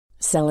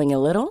Selling a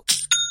little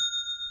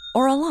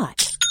or a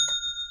lot?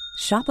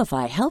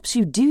 Shopify helps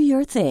you do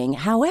your thing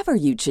however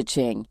you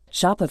cha-ching.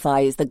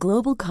 Shopify is the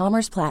global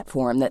commerce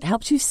platform that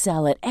helps you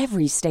sell at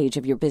every stage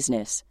of your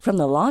business. From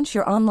the launch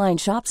your online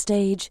shop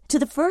stage to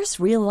the first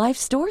real-life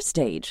store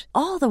stage,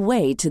 all the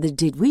way to the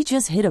did we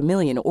just hit a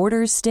million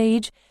orders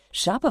stage.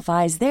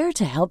 Shopify is there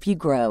to help you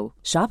grow.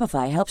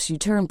 Shopify helps you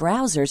turn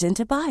browsers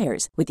into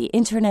buyers with the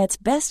internet's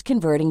best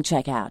converting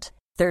checkout.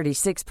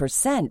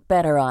 36%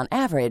 better on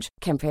average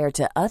compared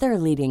to other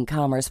leading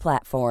commerce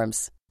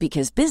platforms.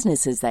 Because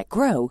businesses that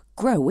grow,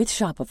 grow with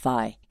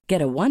Shopify.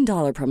 Get a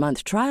 $1 per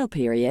month trial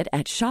period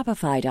at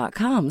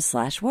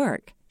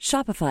shopify.com/work.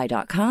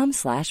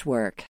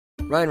 Shopify.com/work.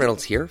 Ryan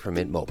Reynolds here from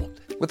Mint Mobile.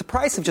 With the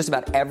price of just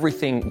about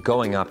everything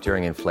going up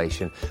during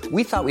inflation,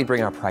 we thought we'd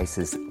bring our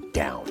prices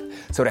down.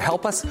 So to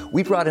help us,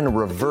 we brought in a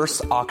reverse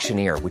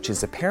auctioneer, which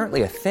is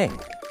apparently a thing.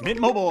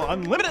 Mint Mobile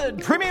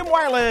Unlimited Premium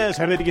Wireless.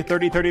 How to get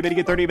 30, 30, bit to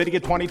get 30, bit to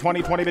get 20,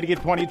 20, 20, bit to get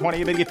 20,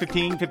 20, bit to get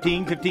 15,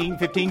 15, 15,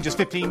 15, just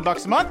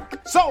 $15 a month?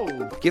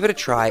 Sold! Give it a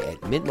try at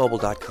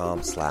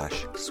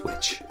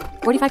mintmobile.com/switch.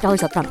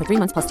 $45 up front for 3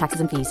 months plus taxes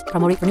and fees.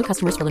 Promo rate for new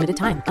customers for limited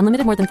time.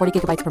 Unlimited more than 40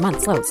 gigabytes per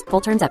month. Slows full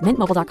terms at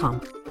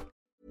mintmobile.com.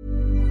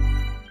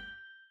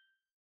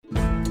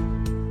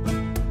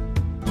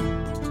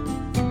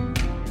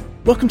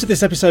 Welcome to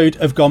this episode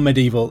of Gone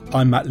Medieval.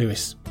 I'm Matt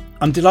Lewis.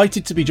 I'm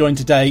delighted to be joined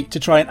today to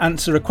try and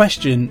answer a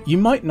question you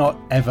might not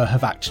ever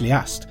have actually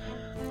asked.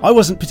 I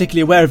wasn't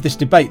particularly aware of this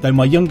debate, though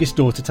my youngest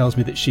daughter tells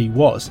me that she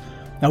was.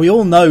 Now, we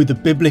all know the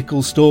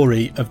biblical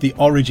story of the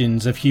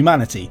origins of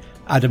humanity,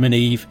 Adam and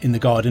Eve in the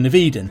Garden of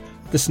Eden,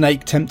 the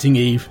snake tempting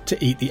Eve to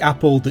eat the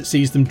apple that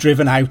sees them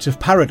driven out of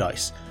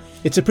paradise.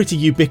 It's a pretty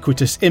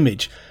ubiquitous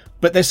image,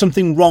 but there's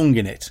something wrong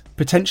in it,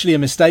 potentially a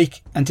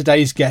mistake, and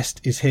today's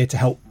guest is here to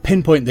help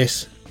pinpoint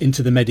this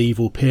into the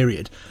medieval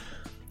period.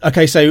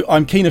 Okay, so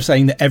I'm keen of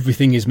saying that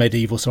everything is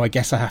medieval, so I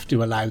guess I have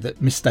to allow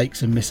that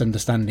mistakes and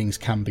misunderstandings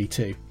can be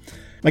too.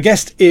 My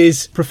guest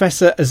is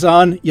Professor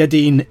Azan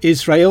Yadin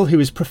Israel, who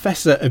is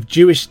Professor of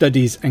Jewish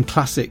Studies and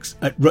Classics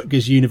at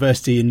Rutgers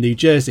University in New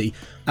Jersey.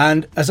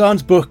 And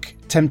Azan's book,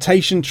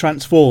 Temptation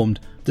Transformed,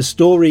 the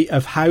story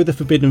of how the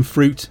forbidden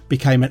fruit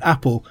became an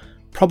apple,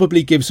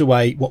 probably gives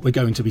away what we're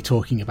going to be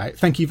talking about.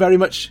 Thank you very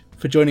much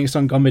for joining us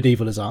on Gone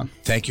Medieval, Azan.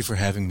 Thank you for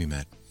having me,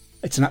 Matt.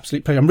 It's an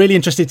absolute pleasure. I'm really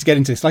interested to get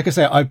into this. Like I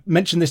say, I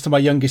mentioned this to my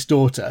youngest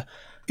daughter.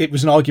 It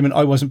was an argument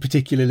I wasn't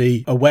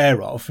particularly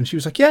aware of. And she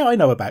was like, yeah, I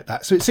know about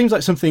that. So it seems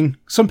like something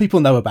some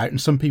people know about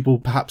and some people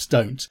perhaps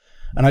don't.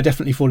 And I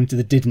definitely fall into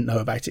the didn't know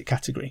about it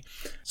category.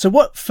 So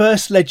what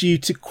first led you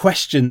to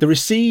question the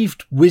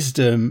received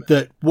wisdom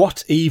that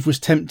what Eve was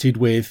tempted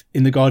with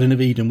in the Garden of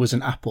Eden was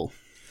an apple?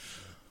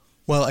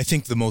 Well, I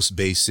think the most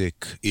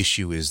basic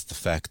issue is the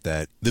fact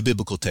that the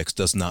biblical text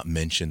does not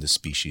mention the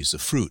species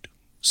of fruit.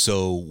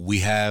 So we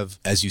have,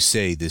 as you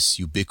say, this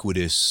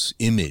ubiquitous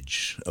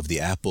image of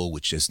the apple,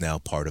 which is now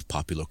part of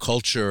popular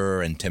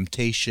culture and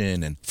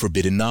temptation and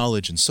forbidden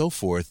knowledge and so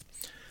forth,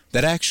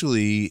 that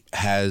actually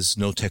has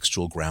no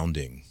textual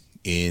grounding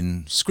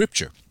in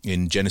Scripture,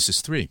 in Genesis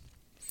 3.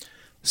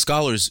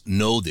 Scholars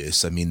know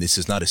this. I mean, this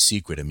is not a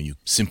secret. I mean, you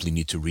simply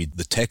need to read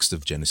the text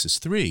of Genesis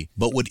 3.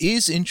 But what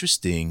is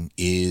interesting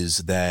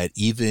is that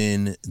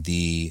even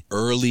the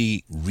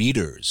early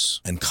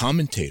readers and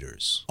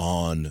commentators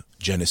on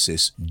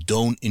Genesis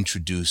don't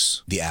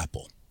introduce the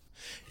apple.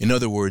 In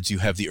other words, you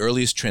have the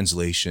earliest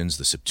translations,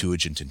 the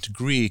Septuagint into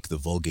Greek, the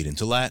Vulgate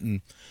into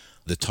Latin,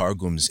 the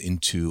Targums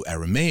into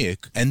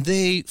Aramaic, and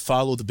they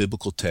follow the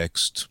biblical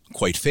text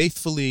quite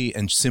faithfully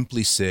and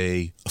simply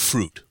say a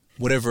fruit.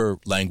 Whatever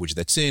language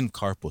that's in,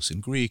 karpos in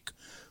Greek,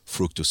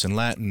 fructus in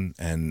Latin,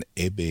 and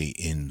ebe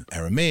in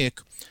Aramaic,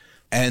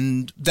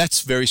 and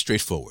that's very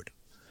straightforward.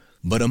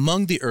 But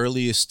among the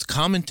earliest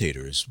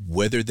commentators,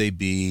 whether they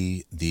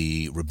be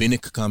the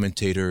rabbinic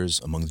commentators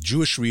among the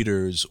Jewish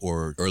readers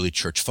or early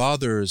church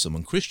fathers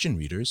among Christian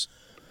readers,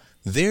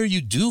 there you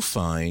do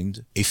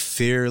find a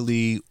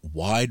fairly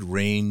wide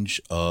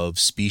range of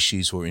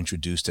species who are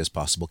introduced as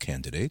possible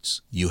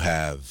candidates. You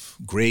have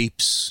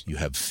grapes, you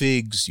have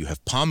figs, you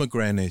have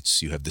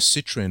pomegranates, you have the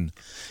citron,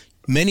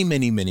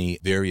 many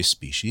various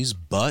species,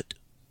 but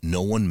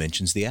no one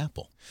mentions the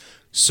apple.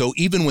 So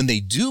even when they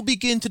do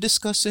begin to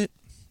discuss it,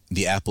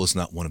 the apple is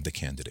not one of the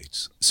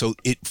candidates. So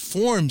it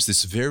forms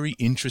this very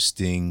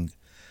interesting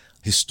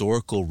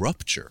historical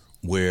rupture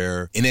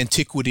where in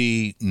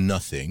antiquity,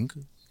 nothing.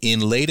 In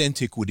late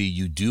antiquity,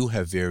 you do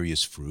have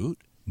various fruit,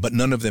 but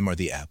none of them are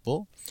the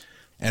apple.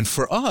 And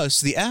for us,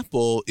 the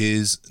apple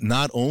is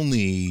not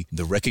only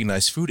the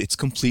recognized fruit, it's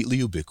completely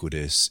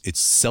ubiquitous,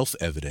 it's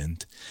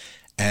self-evident.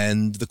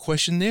 And the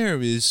question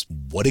there is,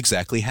 what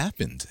exactly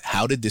happened?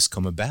 How did this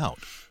come about?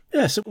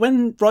 Yeah, so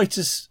when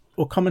writers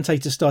or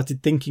commentators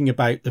started thinking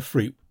about the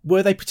fruit,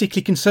 were they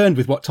particularly concerned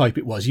with what type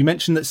it was? You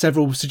mentioned that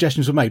several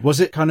suggestions were made.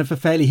 Was it kind of a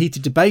fairly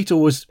heated debate,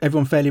 or was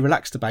everyone fairly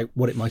relaxed about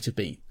what it might have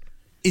been?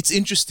 It's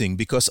interesting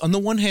because on the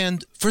one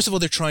hand, first of all,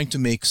 they're trying to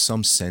make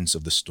some sense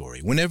of the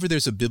story. Whenever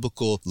there's a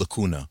biblical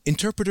lacuna,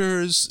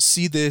 interpreters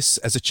see this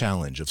as a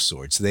challenge of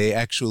sorts. They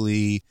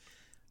actually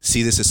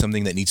see this as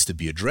something that needs to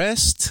be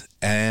addressed,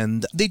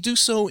 and they do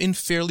so in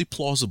fairly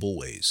plausible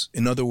ways.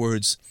 In other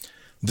words,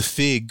 the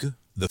fig,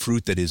 the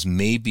fruit that is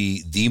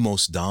maybe the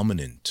most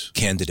dominant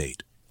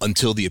candidate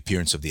until the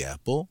appearance of the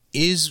apple,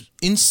 is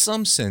in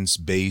some sense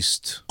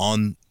based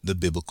on the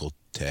biblical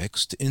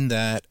text, in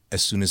that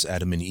as soon as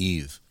Adam and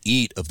Eve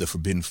eat of the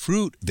forbidden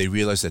fruit, they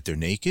realize that they're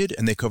naked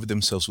and they cover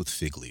themselves with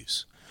fig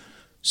leaves.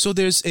 So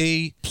there's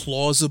a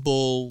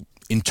plausible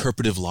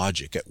interpretive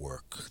logic at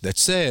work that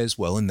says,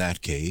 well, in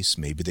that case,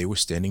 maybe they were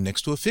standing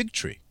next to a fig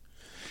tree.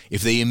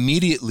 If they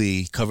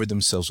immediately covered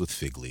themselves with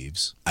fig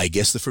leaves, I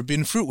guess the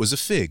forbidden fruit was a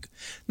fig.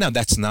 Now,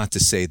 that's not to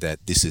say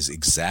that this is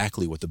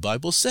exactly what the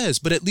Bible says,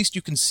 but at least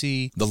you can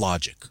see the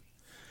logic.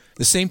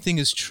 The same thing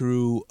is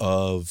true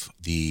of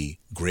the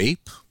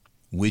grape,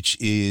 which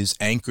is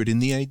anchored in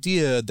the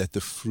idea that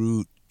the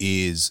fruit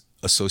is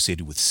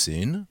associated with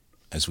sin,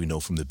 as we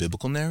know from the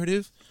biblical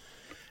narrative,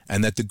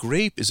 and that the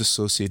grape is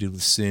associated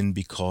with sin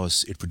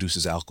because it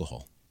produces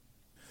alcohol.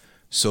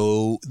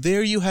 So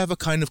there you have a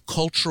kind of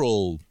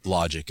cultural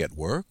logic at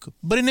work,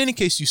 but in any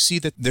case you see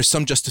that there's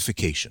some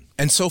justification,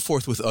 and so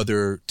forth with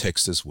other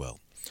texts as well.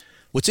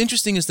 What's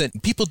interesting is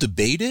that people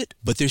debate it,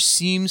 but there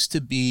seems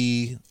to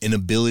be an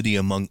ability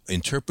among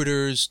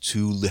interpreters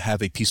to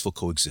have a peaceful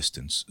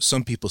coexistence.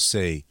 Some people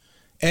say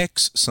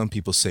X, some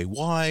people say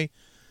Y,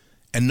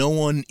 and no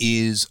one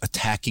is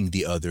attacking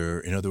the other.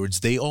 In other words,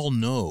 they all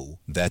know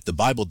that the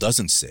Bible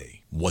doesn't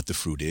say what the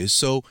fruit is.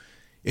 So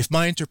if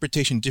my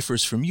interpretation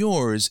differs from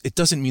yours, it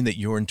doesn't mean that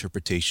your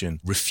interpretation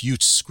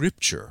refutes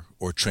Scripture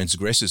or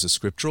transgresses a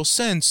scriptural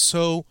sense.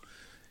 So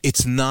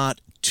it's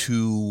not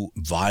too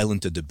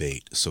violent a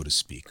debate, so to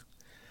speak.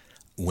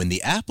 When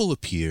the apple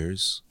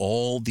appears,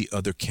 all the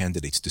other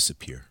candidates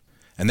disappear.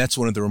 And that's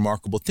one of the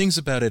remarkable things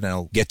about it, and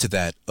I'll get to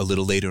that a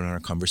little later in our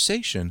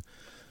conversation.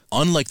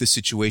 Unlike the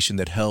situation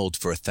that held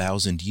for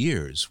 1,000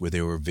 years, where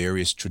there were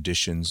various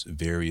traditions,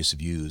 various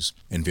views,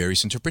 and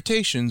various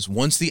interpretations,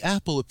 once the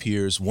apple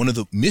appears, one of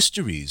the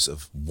mysteries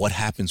of what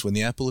happens when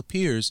the apple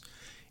appears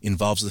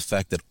involves the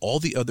fact that all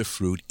the other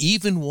fruit,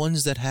 even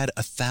ones that had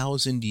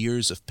 1,000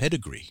 years of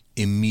pedigree,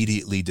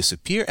 immediately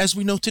disappear, as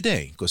we know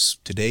today, because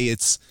today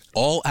it's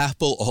all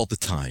apple all the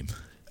time.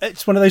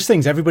 It's one of those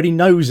things, everybody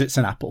knows it's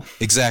an apple.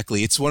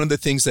 Exactly. It's one of the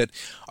things that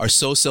are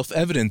so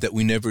self-evident that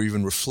we never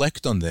even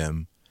reflect on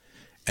them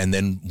and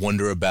then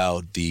wonder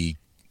about the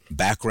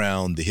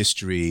background, the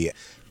history.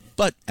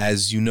 But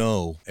as you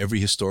know, every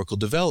historical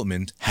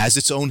development has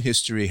its own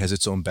history, has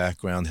its own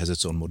background, has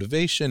its own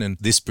motivation. And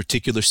this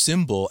particular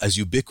symbol, as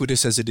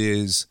ubiquitous as it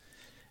is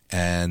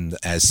and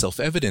as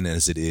self-evident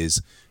as it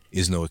is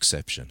no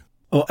exception.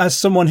 Well, as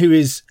someone who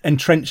is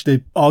entrenched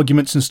the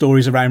arguments and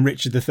stories around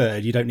Richard III,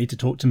 you don't need to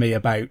talk to me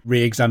about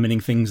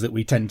re-examining things that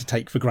we tend to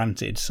take for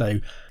granted.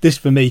 So this,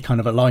 for me, kind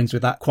of aligns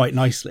with that quite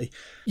nicely.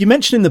 You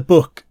mentioned in the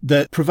book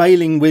that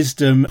prevailing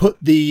wisdom put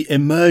the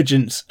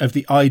emergence of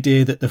the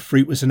idea that the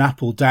fruit was an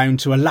apple down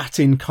to a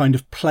Latin kind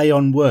of play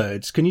on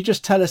words. Can you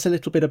just tell us a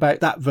little bit about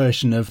that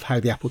version of how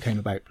the apple came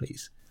about,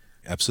 please?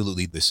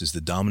 Absolutely. This is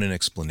the dominant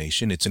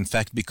explanation. It's in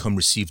fact become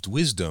received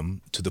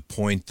wisdom to the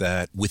point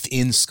that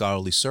within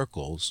scholarly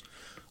circles,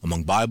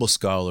 among Bible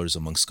scholars,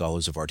 among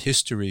scholars of art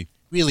history,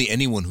 really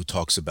anyone who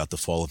talks about the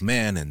fall of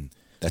man, and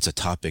that's a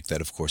topic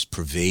that of course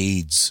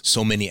pervades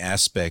so many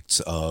aspects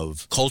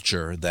of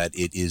culture that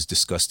it is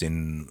discussed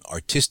in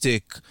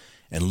artistic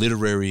and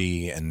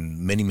literary and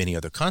many, many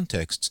other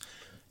contexts.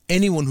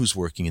 Anyone who's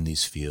working in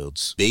these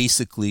fields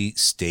basically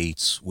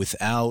states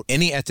without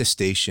any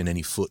attestation,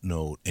 any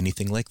footnote,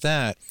 anything like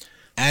that,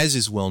 as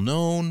is well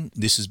known,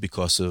 this is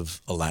because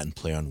of a Latin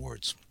play on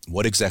words.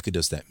 What exactly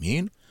does that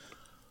mean?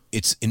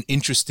 It's an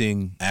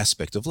interesting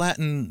aspect of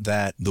Latin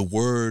that the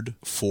word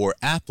for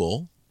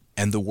apple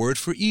and the word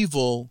for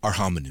evil are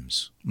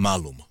homonyms,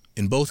 malum.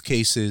 In both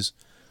cases,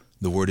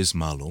 the word is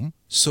malum.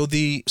 So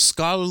the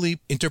scholarly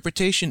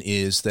interpretation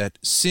is that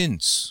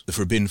since the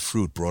forbidden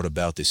fruit brought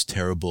about this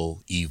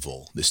terrible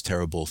evil, this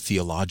terrible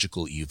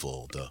theological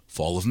evil, the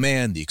fall of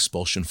man, the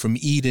expulsion from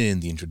Eden,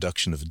 the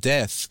introduction of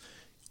death,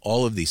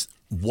 all of these,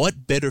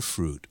 what better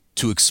fruit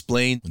to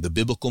explain the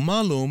biblical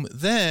malum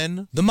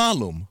than the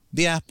malum,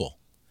 the apple?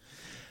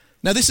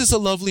 Now, this is a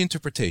lovely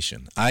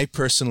interpretation. I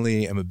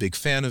personally am a big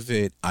fan of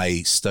it.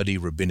 I study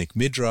rabbinic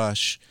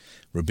midrash,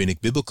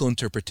 rabbinic biblical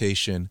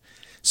interpretation.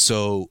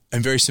 So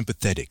I'm very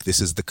sympathetic.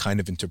 This is the kind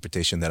of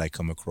interpretation that I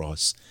come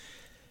across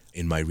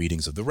in my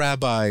readings of the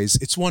rabbis.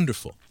 It's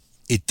wonderful.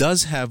 It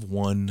does have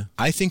one,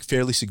 I think,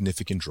 fairly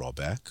significant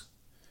drawback,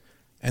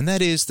 and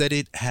that is that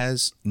it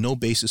has no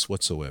basis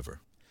whatsoever.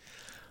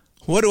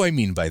 What do I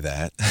mean by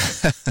that?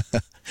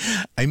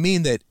 I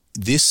mean that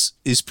this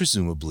is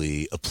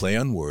presumably a play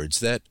on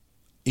words that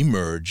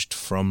emerged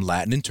from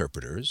Latin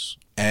interpreters,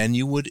 and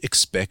you would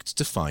expect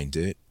to find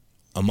it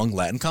among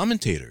Latin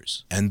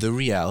commentators. And the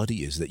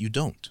reality is that you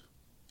don't.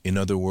 In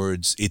other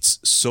words, it's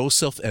so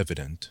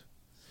self-evident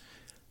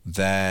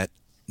that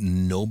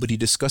nobody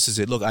discusses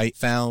it. Look, I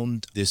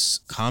found this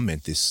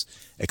comment, this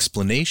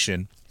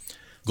explanation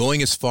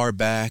going as far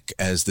back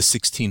as the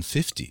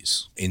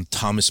 1650s. In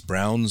Thomas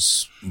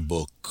Brown's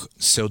book,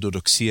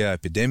 Pseudodoxia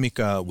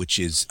Epidemica, which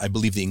is, I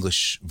believe the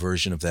English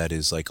version of that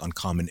is like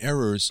Uncommon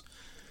Errors,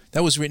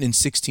 that was written in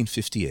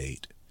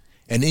 1658.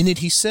 And in it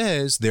he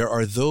says, there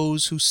are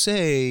those who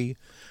say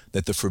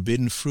that the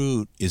forbidden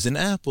fruit is an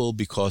apple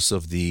because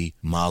of the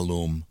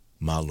malum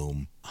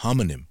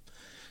homonym.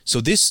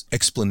 So this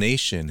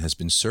explanation has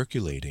been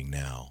circulating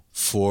now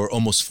for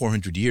almost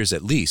 400 years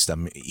at least. I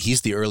mean,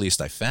 he's the earliest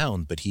I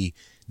found, but he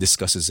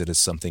discusses it as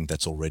something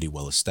that's already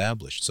well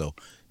established. So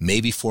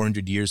maybe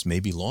 400 years,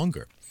 maybe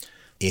longer.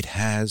 It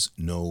has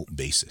no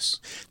basis.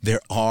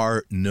 There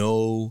are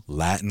no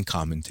Latin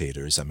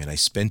commentators. I mean, I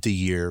spent a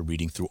year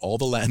reading through all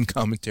the Latin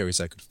commentaries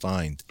I could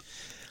find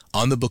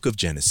on the book of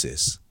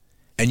Genesis,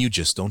 and you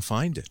just don't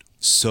find it.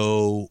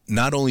 So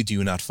not only do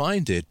you not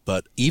find it,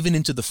 but even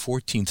into the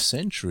 14th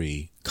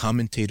century,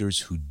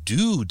 commentators who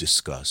do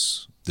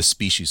discuss the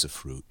species of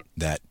fruit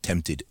that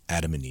tempted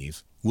Adam and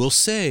Eve will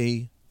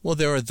say, well,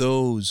 there are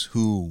those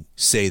who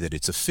say that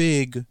it's a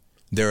fig,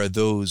 there are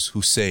those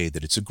who say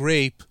that it's a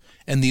grape,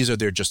 and these are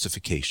their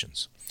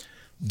justifications.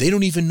 They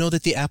don't even know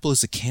that the apple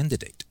is a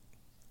candidate.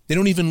 They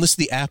don't even list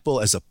the apple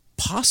as a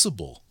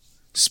possible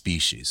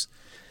species.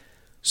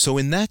 So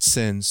in that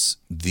sense,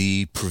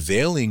 the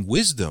prevailing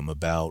wisdom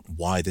about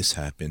why this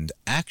happened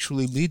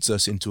actually leads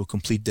us into a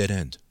complete dead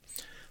end.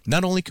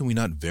 Not only can we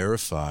not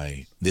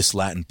verify this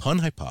Latin pun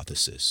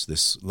hypothesis,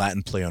 this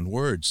Latin play on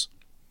words,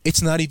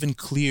 it's not even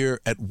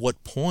clear at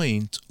what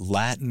point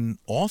Latin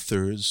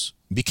authors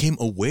became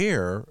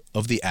aware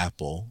of the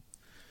apple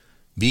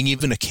being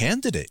even a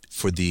candidate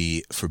for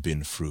the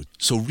forbidden fruit.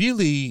 So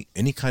really,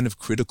 any kind of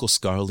critical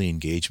scholarly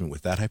engagement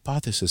with that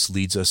hypothesis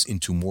leads us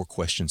into more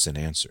questions than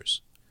answers.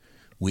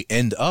 We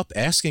end up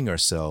asking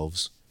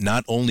ourselves,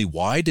 not only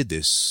why did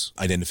this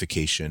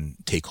identification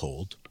take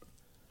hold,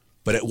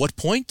 but at what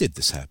point did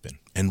this happen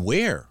and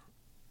where?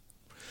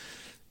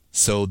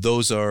 So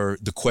those are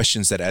the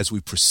questions that as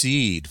we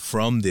proceed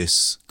from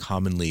this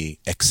commonly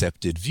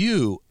accepted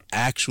view,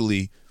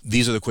 actually,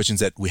 these are the questions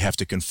that we have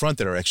to confront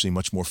that are actually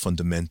much more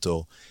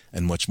fundamental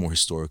and much more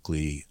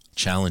historically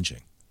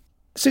challenging.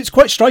 So it's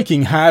quite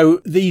striking how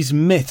these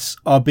myths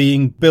are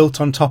being built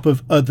on top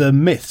of other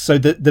myths. So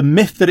the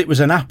myth that it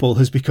was an apple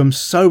has become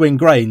so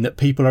ingrained that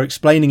people are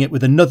explaining it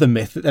with another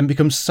myth that then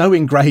becomes so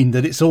ingrained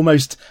that it's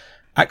almost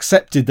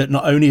accepted that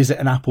not only is it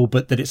an apple,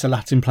 but that it's a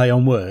Latin play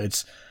on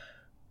words,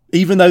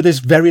 even though there's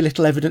very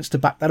little evidence to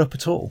back that up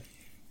at all.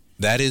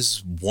 That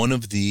is one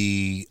of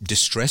the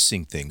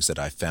distressing things that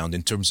I found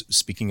in terms of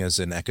speaking as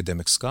an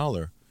academic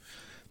scholar.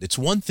 It's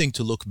one thing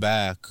to look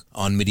back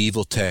on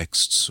medieval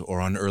texts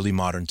or on early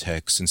modern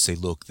texts and say,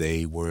 look,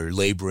 they were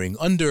laboring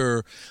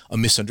under a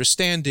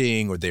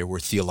misunderstanding or there were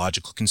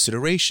theological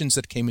considerations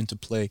that came into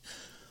play.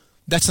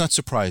 That's not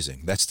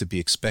surprising. That's to be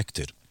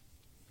expected.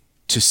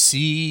 To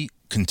see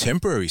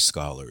contemporary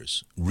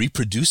scholars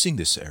reproducing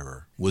this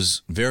error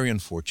was very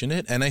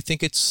unfortunate, and I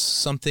think it's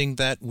something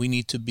that we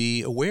need to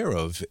be aware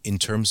of in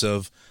terms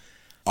of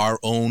our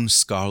own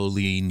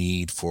scholarly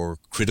need for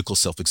critical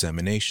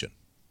self-examination.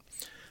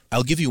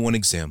 I'll give you one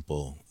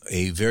example.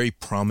 A very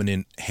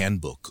prominent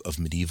handbook of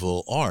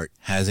medieval art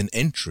has an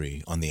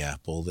entry on the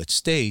apple that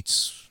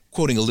states,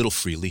 quoting a little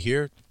freely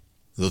here,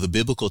 though the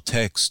biblical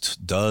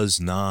text does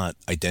not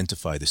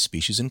identify the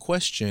species in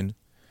question,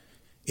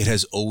 it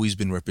has always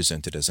been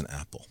represented as an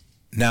apple.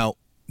 Now,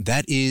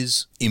 that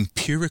is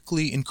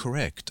empirically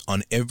incorrect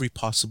on every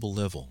possible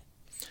level.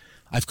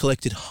 I've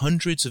collected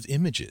hundreds of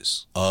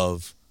images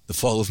of the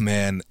fall of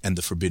man and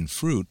the forbidden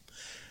fruit,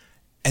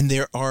 and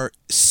there are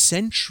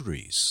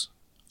centuries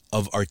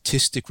of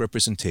artistic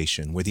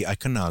representation where the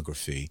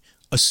iconography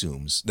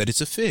assumes that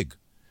it's a fig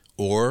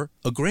or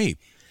a grape.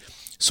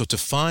 So to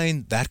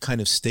find that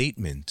kind of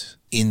statement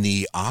in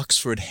the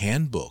Oxford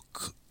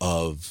Handbook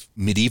of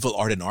Medieval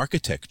Art and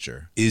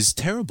Architecture is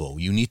terrible.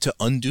 You need to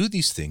undo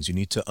these things. You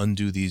need to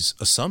undo these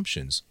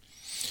assumptions.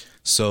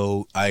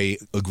 So I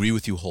agree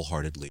with you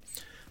wholeheartedly.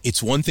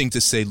 It's one thing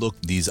to say,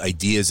 look, these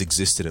ideas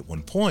existed at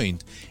one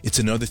point. It's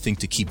another thing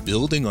to keep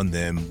building on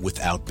them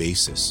without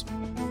basis.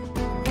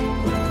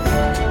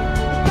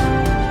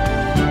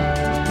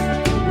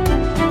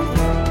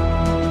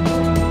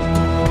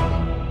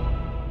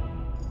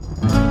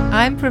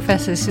 I'm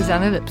Professor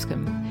Susanna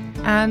Lipscomb,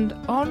 and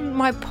on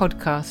my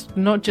podcast,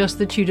 Not Just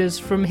the Tudors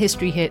from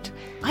History Hit,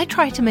 I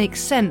try to make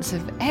sense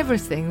of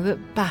everything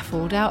that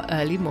baffled our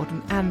early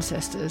modern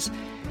ancestors.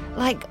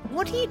 Like,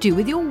 what do you do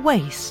with your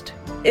waste?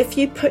 If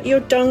you put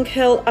your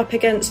dunghill up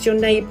against your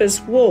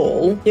neighbour's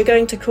wall, you're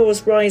going to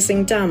cause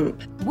rising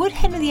damp. Would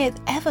Henry VIII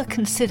ever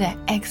consider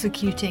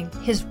executing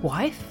his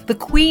wife, the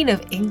Queen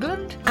of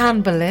England,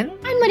 Anne Boleyn?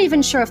 I'm not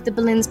even sure if the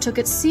Boleyns took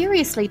it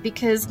seriously,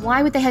 because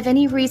why would they have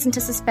any reason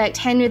to suspect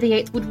Henry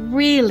VIII would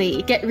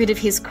really get rid of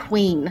his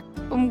queen?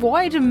 And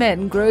why do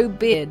men grow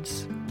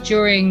beards?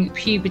 During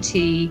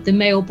puberty, the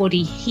male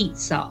body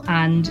heats up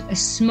and a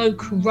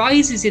smoke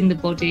rises in the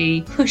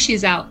body,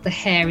 pushes out the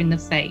hair in the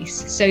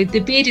face. So the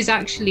beard is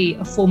actually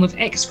a form of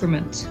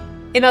excrement.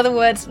 In other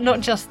words, not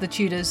just the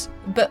Tudors,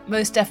 but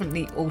most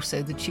definitely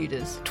also the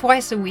Tudors.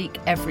 Twice a week,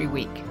 every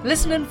week.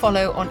 Listen and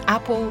follow on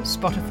Apple,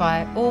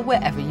 Spotify, or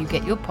wherever you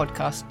get your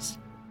podcasts.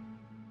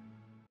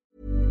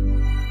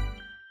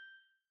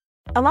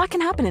 A lot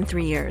can happen in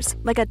 3 years,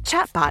 like a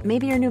chatbot may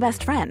be your new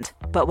best friend.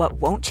 But what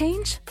won't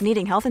change?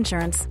 Needing health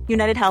insurance.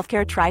 United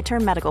Healthcare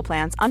Tri-Term Medical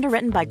Plans,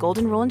 underwritten by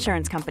Golden Rule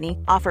Insurance Company,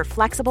 offer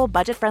flexible,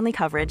 budget-friendly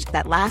coverage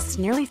that lasts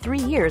nearly 3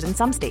 years in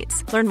some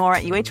states. Learn more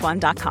at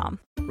uh1.com.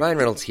 Ryan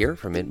Reynolds here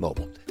from Mint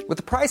Mobile. With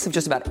the price of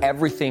just about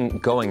everything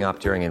going up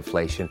during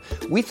inflation,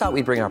 we thought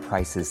we'd bring our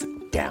prices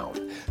down.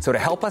 So to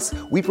help us,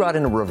 we brought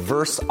in a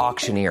reverse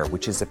auctioneer,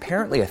 which is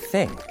apparently a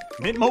thing.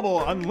 Mint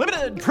Mobile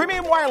Unlimited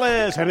Premium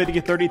Wireless. How to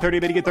get 30,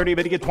 30, bit to get 30,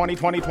 bit to get 20,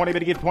 20, 20, bit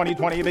to get 20,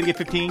 20, bit to get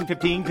 15,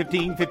 15,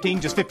 15,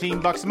 15, just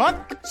 $15 a month?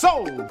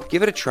 Sold!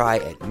 Give it a try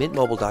at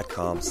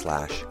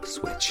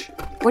mintmobile.com/switch.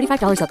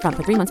 $45 up front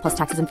for 3 months plus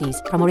taxes and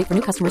fees. Promo rate for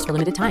new customers for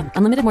limited time.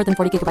 Unlimited more than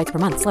 40 gigabytes per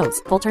month.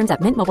 Slows full terms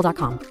at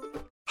mintmobile.com.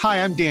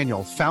 Hi, I'm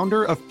Daniel,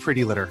 founder of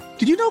Pretty Litter.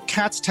 Did you know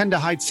cats tend to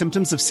hide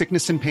symptoms of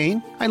sickness and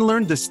pain? I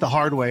learned this the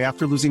hard way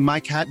after losing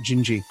my cat,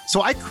 Gingy.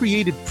 So I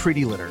created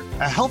Pretty Litter,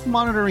 a health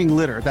monitoring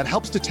litter that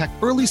helps detect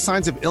early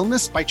signs of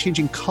illness by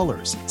changing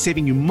colors,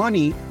 saving you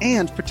money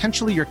and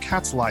potentially your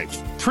cat's life.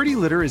 Pretty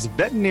Litter is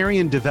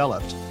veterinarian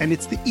developed, and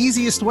it's the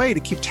easiest way to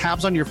keep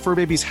tabs on your fur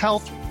baby's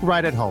health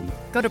right at home.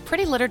 Go to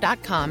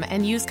prettylitter.com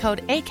and use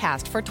code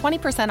ACAST for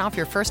 20% off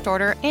your first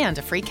order and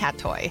a free cat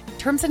toy.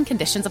 Terms and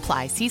conditions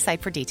apply. See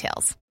site for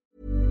details.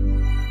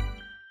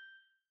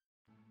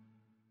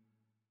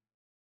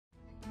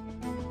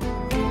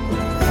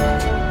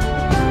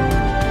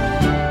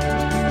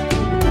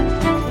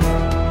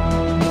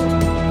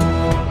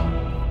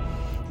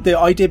 The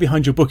idea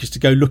behind your book is to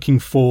go looking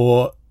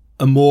for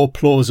a more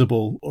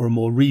plausible or a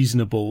more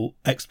reasonable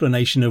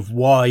explanation of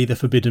why the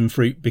forbidden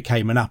fruit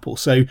became an apple.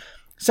 So,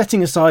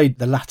 setting aside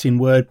the Latin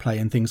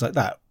wordplay and things like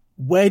that,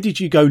 where did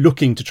you go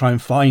looking to try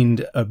and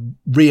find a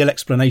real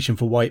explanation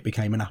for why it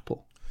became an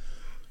apple?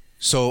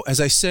 So, as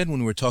I said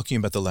when we were talking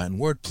about the Latin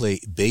wordplay,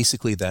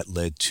 basically that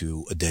led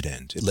to a dead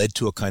end. It led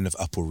to a kind of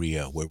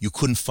aporia where you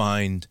couldn't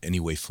find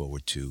any way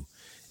forward to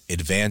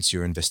advance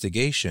your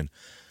investigation.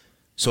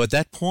 So at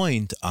that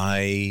point,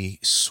 I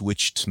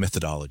switched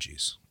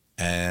methodologies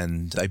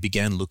and I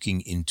began looking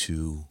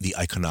into the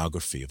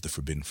iconography of the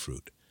forbidden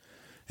fruit.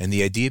 And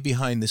the idea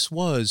behind this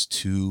was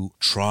to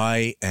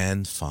try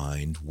and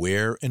find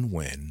where and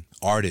when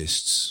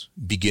artists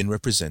begin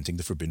representing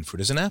the forbidden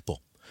fruit as an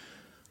apple,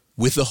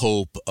 with the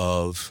hope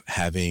of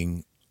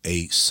having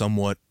a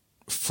somewhat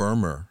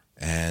firmer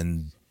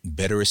and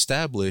better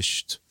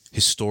established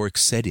historic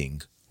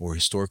setting or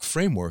historic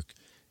framework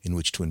in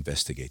which to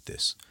investigate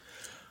this.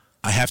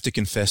 I have to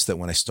confess that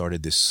when I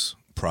started this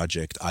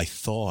project, I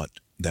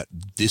thought that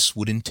this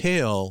would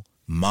entail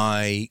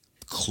my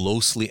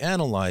closely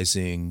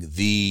analyzing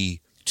the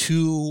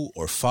 2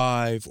 or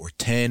 5 or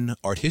 10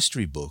 art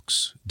history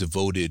books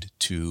devoted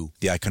to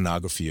the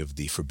iconography of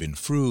the forbidden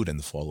fruit and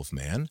the fall of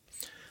man.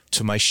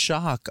 To my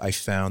shock, I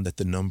found that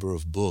the number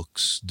of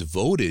books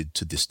devoted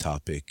to this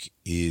topic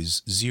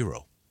is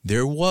 0.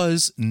 There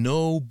was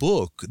no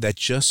book that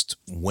just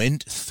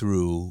went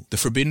through the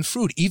forbidden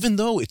fruit, even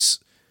though it's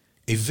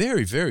a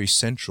very, very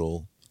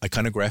central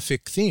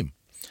iconographic theme.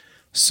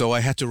 So I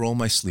had to roll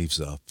my sleeves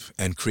up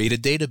and create a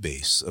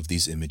database of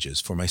these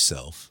images for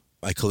myself.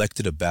 I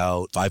collected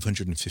about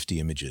 550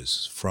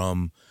 images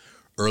from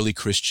early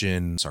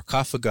Christian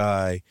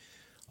sarcophagi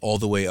all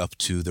the way up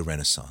to the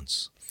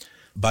Renaissance.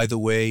 By the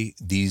way,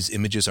 these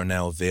images are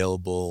now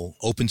available,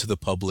 open to the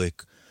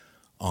public,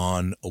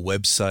 on a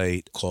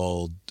website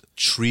called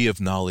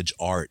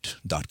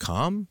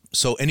treeofknowledgeart.com.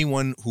 So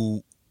anyone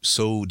who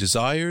so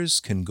desires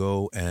can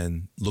go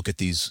and look at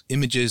these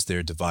images.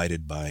 They're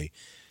divided by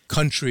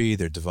country,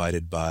 they're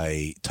divided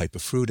by type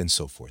of fruit, and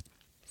so forth.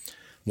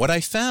 What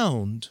I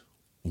found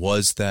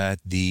was that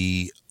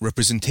the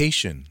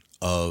representation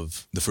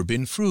of the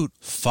forbidden fruit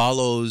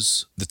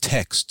follows the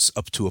texts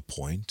up to a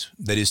point.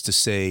 That is to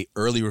say,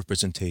 early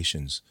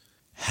representations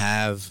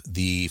have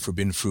the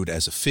forbidden fruit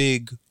as a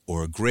fig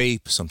or a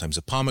grape, sometimes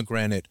a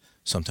pomegranate,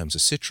 sometimes a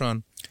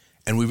citron,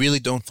 and we really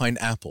don't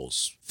find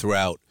apples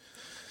throughout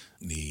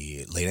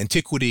the late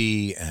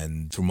antiquity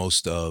and for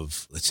most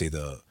of, let's say,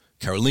 the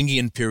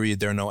Carolingian period.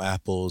 There are no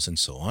apples and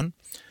so on.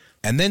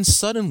 And then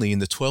suddenly in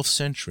the 12th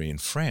century in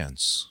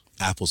France,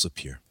 apples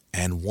appear.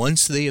 And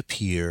once they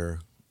appear,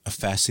 a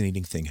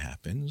fascinating thing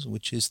happens,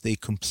 which is they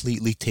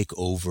completely take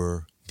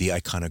over the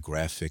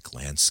iconographic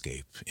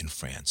landscape in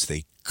France.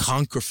 They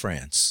conquer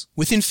France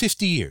within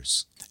 50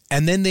 years.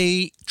 And then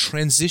they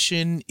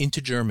transition into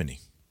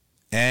Germany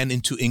and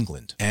into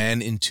England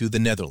and into the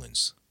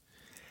Netherlands.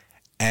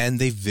 And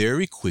they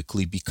very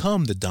quickly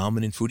become the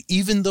dominant fruit,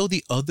 even though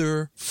the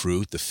other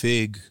fruit, the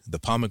fig, the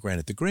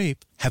pomegranate, the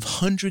grape, have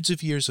hundreds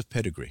of years of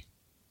pedigree.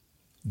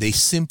 They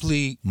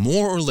simply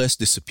more or less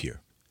disappear.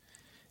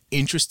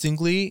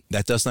 Interestingly,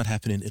 that does not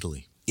happen in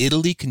Italy.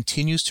 Italy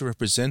continues to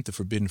represent the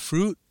forbidden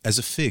fruit as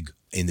a fig.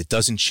 And it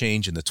doesn't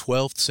change in the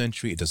 12th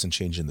century, it doesn't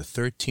change in the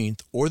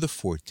 13th or the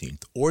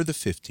 14th or the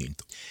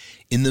 15th.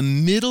 In the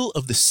middle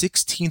of the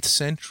 16th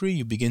century,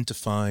 you begin to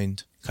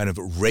find kind of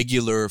a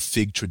regular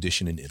fig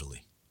tradition in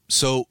Italy.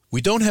 So we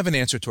don't have an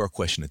answer to our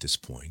question at this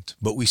point,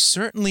 but we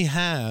certainly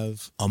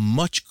have a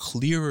much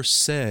clearer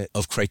set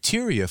of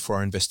criteria for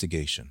our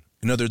investigation.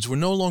 In other words, we're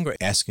no longer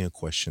asking a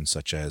question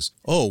such as,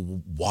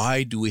 oh,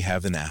 why do we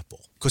have an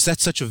apple? Because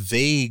that's such a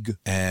vague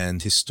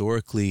and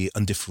historically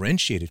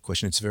undifferentiated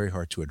question, it's very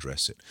hard to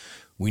address it.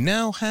 We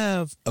now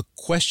have a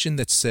question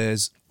that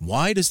says,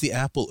 why does the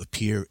apple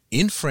appear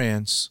in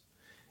France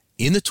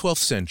in the 12th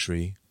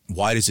century?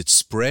 Why does it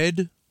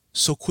spread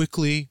so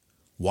quickly?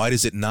 Why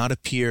does it not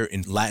appear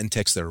in Latin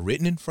texts that are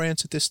written in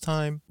France at this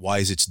time? Why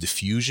is its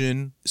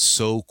diffusion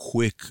so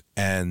quick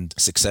and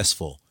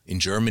successful in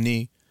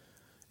Germany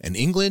and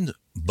England,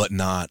 but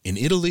not in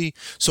Italy?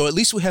 So at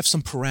least we have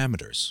some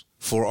parameters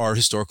for our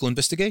historical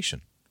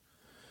investigation.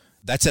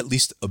 That's at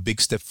least a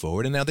big step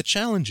forward. And now the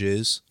challenge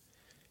is,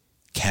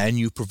 can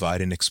you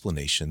provide an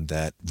explanation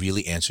that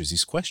really answers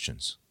these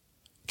questions?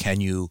 Can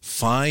you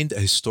find a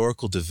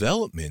historical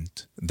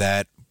development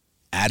that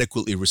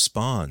adequately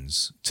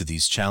responds to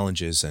these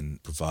challenges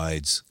and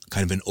provides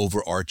kind of an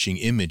overarching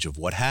image of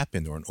what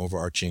happened or an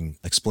overarching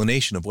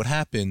explanation of what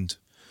happened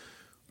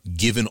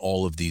given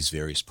all of these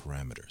various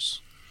parameters?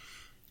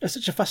 It's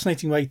such a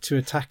fascinating way to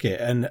attack it,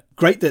 and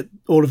great that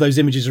all of those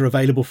images are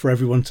available for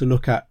everyone to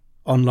look at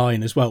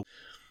online as well.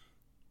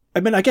 I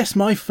mean, I guess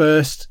my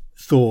first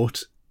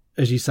thought,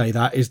 as you say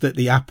that, is that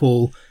the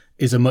apple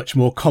is a much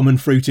more common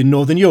fruit in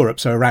Northern Europe.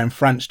 So around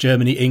France,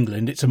 Germany,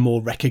 England, it's a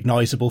more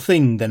recognisable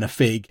thing than a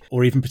fig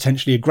or even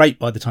potentially a grape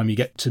by the time you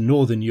get to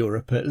Northern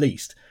Europe at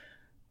least.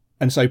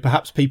 And so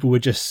perhaps people were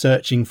just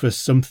searching for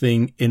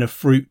something in a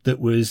fruit that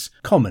was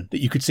common,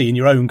 that you could see in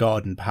your own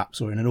garden perhaps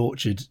or in an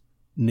orchard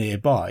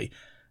nearby.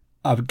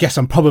 I guess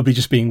I'm probably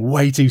just being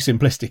way too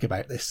simplistic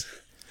about this.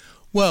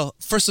 Well,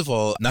 first of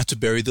all, not to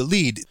bury the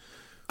lead,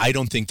 I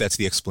don't think that's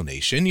the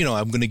explanation.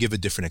 I'm going to give a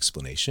different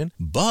explanation.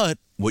 But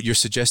what you're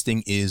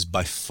suggesting is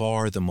by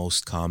far the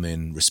most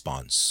common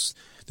response.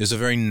 There's a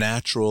very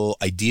natural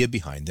idea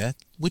behind that,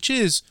 which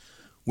is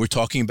we're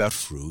talking about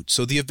fruit.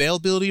 So the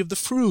availability of the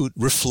fruit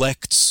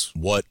reflects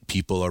what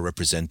people are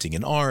representing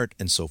in art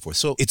and so forth.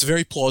 So it's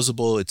very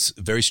plausible. It's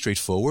very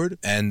straightforward.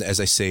 And as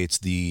I say, it's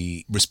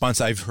the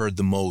response I've heard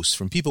the most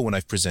from people when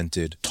I've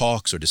presented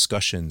talks or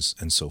discussions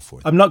and so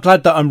forth. I'm not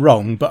glad that I'm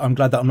wrong, but I'm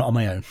glad that I'm not on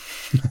my own.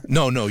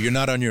 No, you're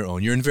not on your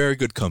own. You're in very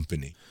good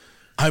company.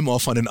 I'm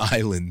off on an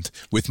island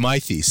with my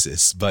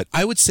thesis, but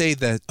I would say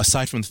that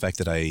aside from the fact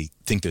that I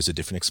think there's a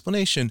different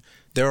explanation,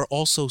 there are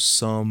also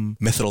some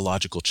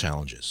methodological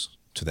challenges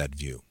to that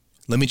view.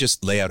 Let me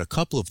just lay out a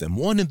couple of them.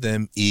 One of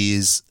them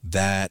is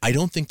that I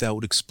don't think that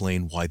would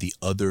explain why the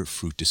other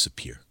fruit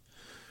disappear.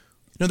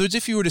 In other words,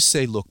 if you were to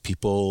say, look,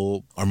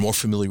 people are more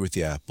familiar with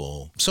the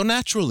apple, so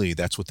naturally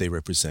that's what they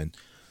represent.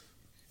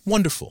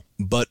 Wonderful.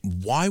 But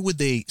why would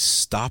they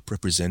stop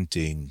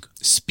representing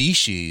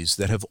species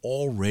that have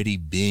already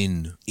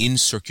been in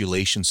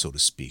circulation, so to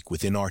speak,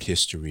 within art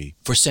history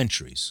for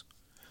centuries?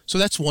 So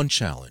that's one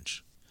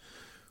challenge.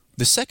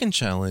 The second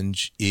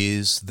challenge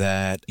is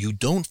that you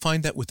don't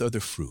find that with other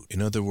fruit.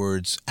 In other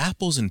words,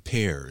 apples and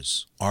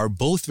pears are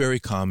both very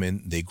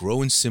common. They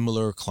grow in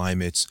similar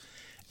climates.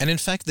 And in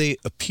fact, they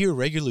appear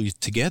regularly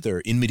together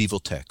in medieval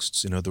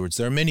texts. In other words,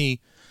 there are many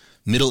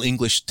Middle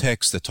English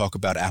texts that talk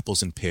about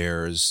apples and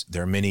pears.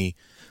 There are many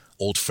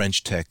Old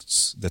French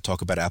texts that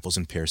talk about apples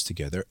and pears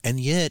together. And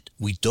yet,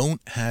 we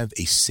don't have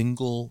a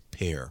single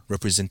pear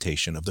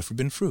representation of the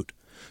forbidden fruit.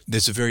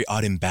 There's a very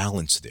odd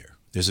imbalance there.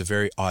 There's a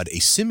very odd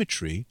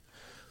asymmetry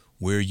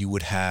where you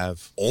would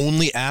have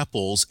only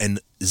apples and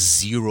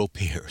zero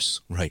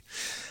pears, right?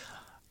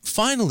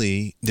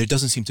 Finally, there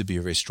doesn't seem to be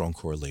a very strong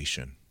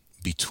correlation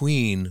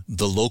between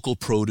the local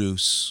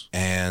produce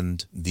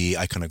and the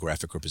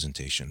iconographic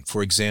representation.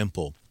 For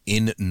example,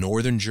 in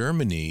northern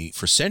Germany,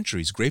 for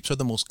centuries, grapes are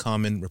the most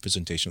common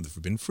representation of the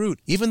forbidden fruit,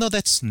 even though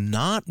that's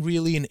not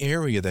really an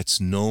area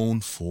that's known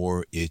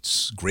for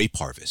its grape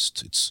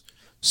harvest. It's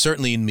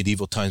certainly in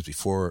medieval times,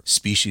 before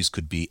species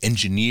could be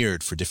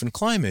engineered for different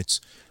climates,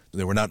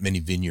 there were not many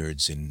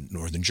vineyards in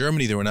northern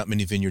Germany. There were not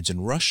many vineyards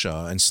in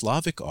Russia, and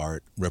Slavic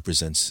art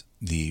represents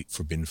the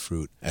forbidden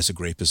fruit as a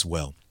grape as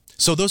well.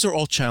 So those are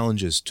all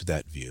challenges to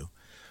that view.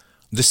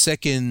 The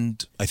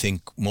second, I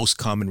think, most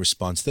common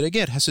response that I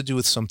get has to do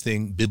with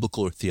something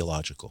biblical or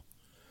theological.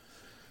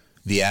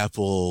 The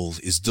apple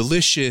is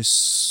delicious,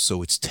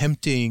 so it's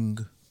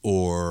tempting,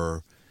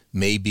 or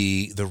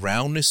maybe the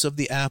roundness of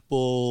the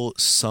apple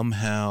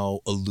somehow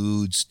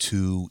alludes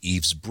to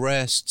Eve's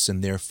breasts,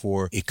 and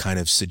therefore it kind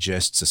of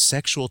suggests a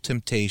sexual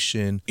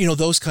temptation.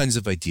 Those kinds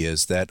of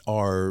ideas that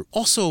are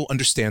also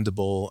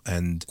understandable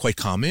and quite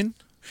common.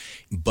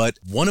 But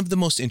one of the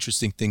most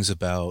interesting things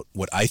about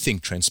what I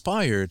think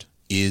transpired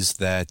is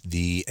that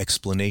the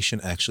explanation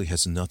actually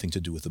has nothing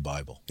to do with the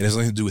Bible. It has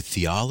nothing to do with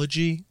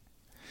theology,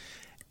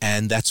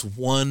 and that's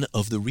one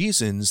of the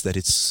reasons that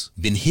it's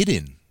been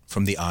hidden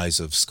from the eyes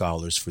of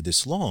scholars for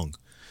this long.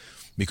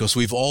 Because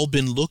we've all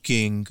been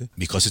looking,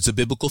 because it's a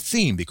biblical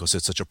theme, because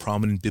it's such a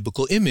prominent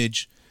biblical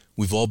image,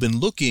 we've all been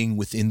looking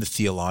within the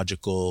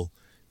theological,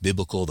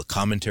 biblical, the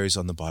commentaries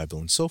on the Bible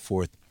and so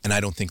forth, and I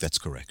don't think that's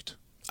correct.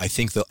 I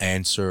think the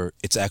answer,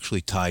 it's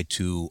actually tied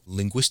to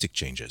linguistic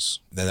changes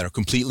that are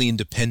completely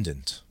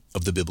independent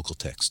of the biblical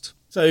text.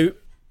 So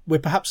we're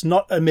perhaps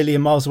not a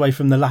million miles away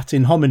from the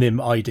Latin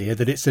homonym idea,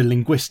 that it's a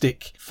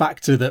linguistic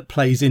factor that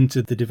plays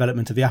into the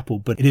development of the apple,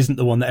 but it isn't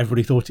the one that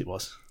everybody thought it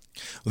was.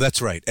 Well,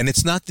 that's right. And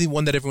it's not the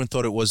one that everyone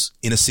thought it was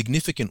in a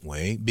significant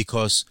way,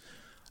 because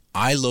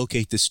I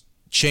locate this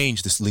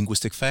change, this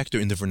linguistic factor,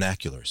 in the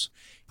vernaculars.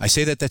 I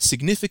say that that's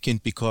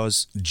significant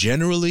because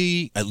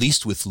generally, at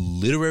least with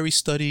literary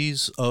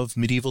studies of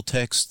medieval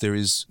texts, there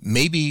is,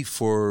 maybe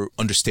for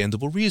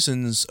understandable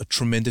reasons, a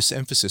tremendous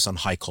emphasis on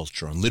high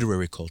culture, on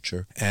literary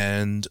culture,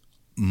 and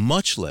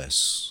much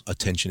less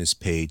attention is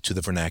paid to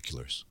the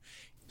vernaculars.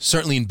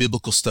 Certainly in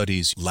biblical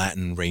studies,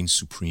 Latin reigns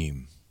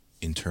supreme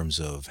in terms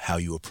of how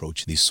you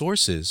approach these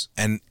sources.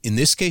 And in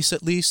this case,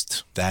 at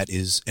least, that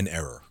is an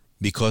error,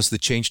 because the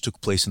change took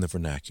place in the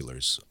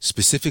vernaculars.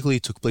 Specifically,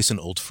 it took place in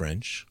Old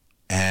French.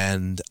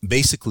 And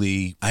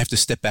basically, I have to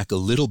step back a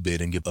little bit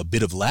and give a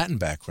bit of Latin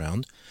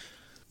background.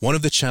 One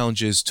of the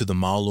challenges to the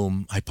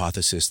Malum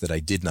hypothesis that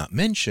I did not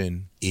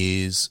mention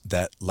is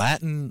that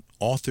Latin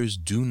authors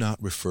do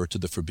not refer to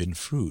the forbidden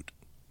fruit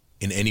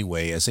in any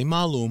way as a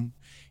Malum.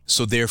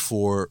 So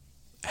therefore,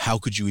 how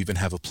could you even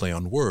have a play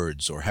on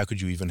words, or how could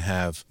you even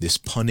have this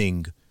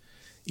punning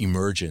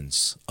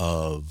emergence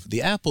of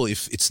the apple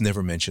if it's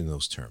never mentioned in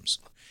those terms?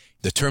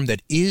 The term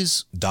that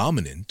is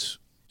dominant,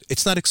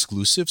 it's not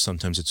exclusive.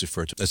 Sometimes it's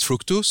referred to as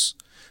fructus,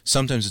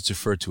 sometimes it's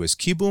referred to as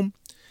cibum,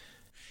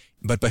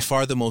 but by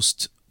far the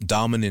most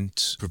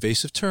dominant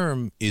pervasive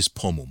term is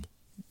pomum.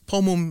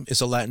 Pomum is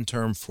a Latin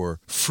term for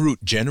fruit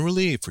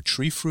generally, for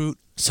tree fruit.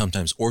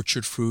 Sometimes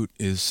orchard fruit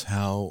is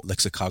how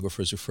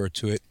lexicographers refer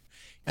to it.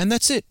 And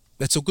that's it.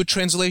 That's a good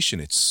translation.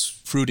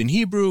 It's fruit in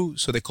Hebrew,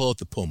 so they call it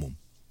the pomum.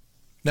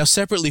 Now,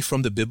 separately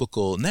from the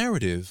biblical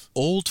narrative,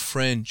 Old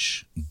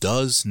French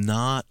does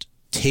not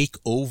take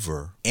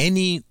over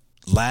any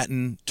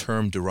Latin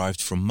term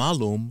derived from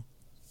malum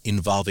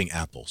involving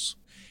apples.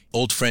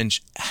 Old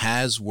French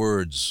has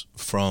words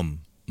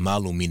from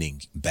malum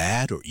meaning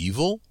bad or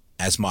evil,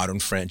 as modern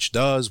French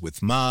does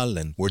with mal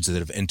and words that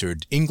have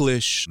entered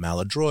English,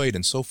 maladroit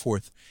and so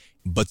forth.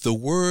 But the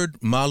word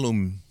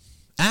malum,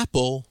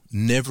 apple,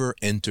 never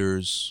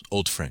enters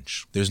Old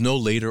French. There's no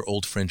later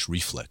Old French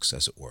reflex,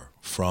 as it were,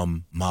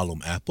 from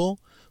malum, apple,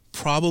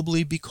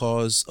 probably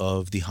because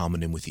of the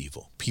homonym with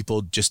evil.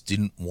 People just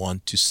didn't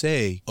want to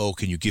say, oh,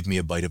 can you give me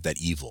a bite of that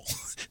evil?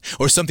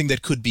 Or something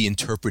that could be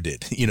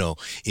interpreted,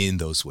 in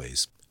those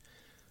ways.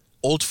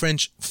 Old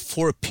French,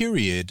 for a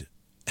period,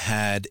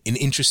 had an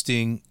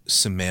interesting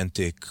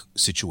semantic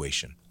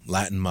situation.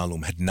 Latin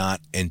malum had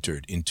not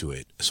entered into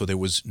it, so there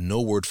was no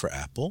word for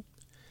apple.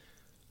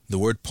 The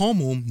word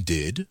pomum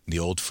did, the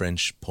Old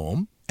French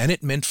pomme, and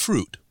it meant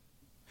fruit,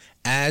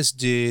 as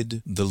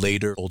did the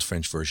later Old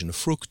French version of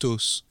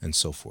fructus, and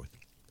so forth.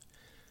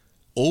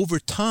 Over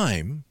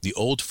time, the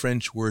Old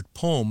French word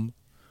pomme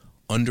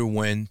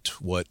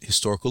underwent what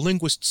historical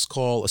linguists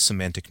call a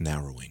semantic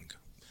narrowing.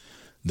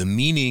 The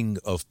meaning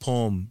of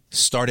pomme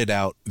started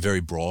out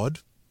very broad.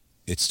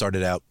 It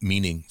started out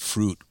meaning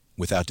fruit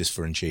without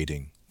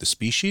differentiating the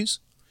species.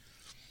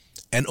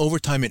 And over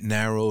time it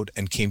narrowed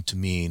and came to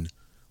mean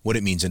what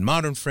it means in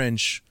modern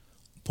French.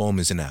 Pomme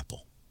is an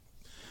apple.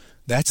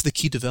 That's the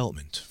key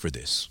development for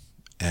this,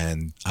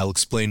 and I'll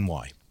explain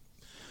why.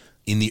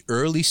 In the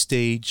early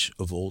stage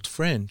of Old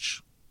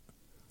French,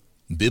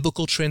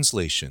 biblical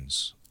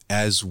translations,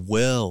 as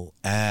well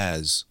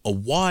as a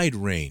wide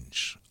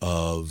range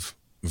of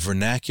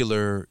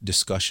vernacular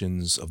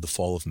discussions of the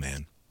fall of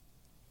man,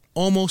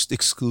 almost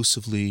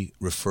exclusively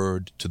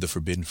referred to the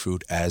forbidden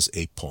fruit as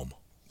a pomme.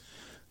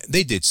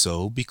 They did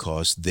so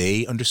because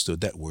they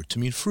understood that word to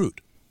mean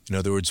fruit. In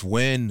other words,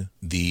 when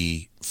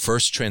the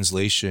first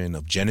translation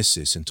of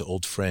Genesis into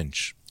Old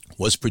French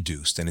was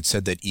produced, and it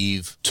said that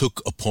Eve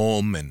took a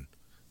pomme and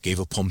gave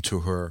a pomme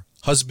to her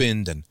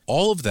husband, and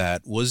all of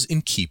that was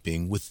in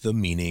keeping with the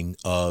meaning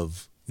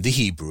of the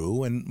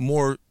Hebrew and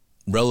more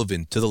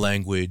relevant to the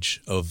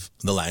language of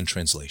the Latin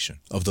translation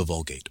of the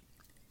Vulgate.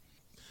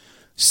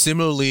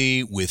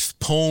 Similarly with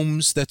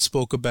poems that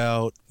spoke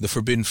about the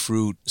forbidden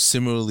fruit,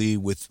 similarly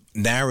with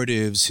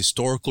narratives,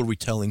 historical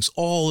retellings,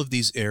 all of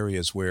these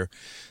areas where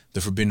the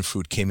forbidden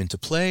fruit came into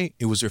play,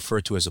 it was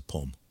referred to as a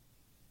pomme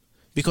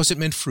because it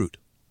meant fruit.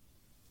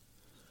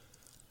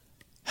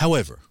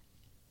 However,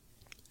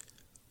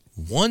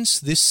 once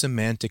this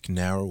semantic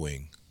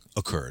narrowing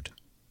occurred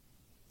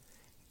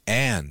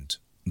and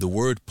the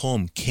word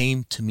pomme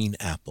came to mean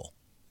apple,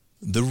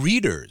 the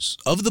readers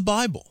of the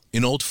Bible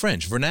in Old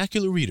French,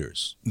 vernacular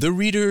readers, the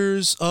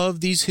readers of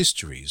these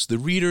histories, the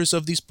readers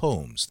of these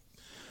poems,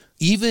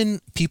 even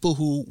people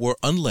who were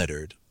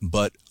unlettered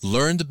but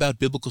learned about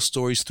biblical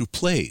stories through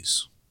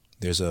plays.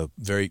 There's a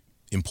very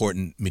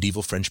important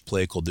medieval French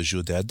play called the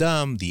Jeu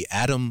d'Adam, the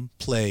Adam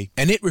play,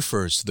 and it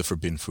refers to the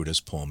forbidden fruit as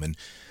pomme. And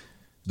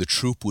the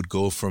troupe would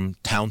go from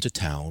town to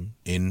town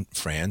in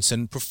France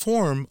and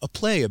perform a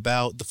play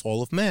about the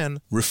fall of man,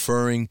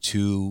 referring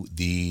to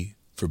the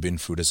forbidden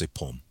fruit as a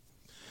pomme.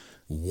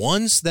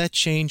 Once that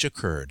change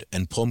occurred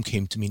and pomme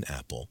came to mean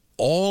apple,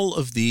 all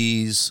of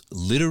these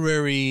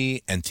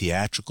literary and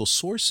theatrical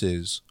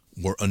sources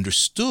were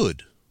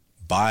understood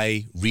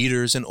by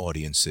readers and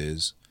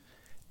audiences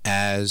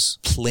as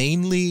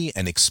plainly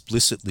and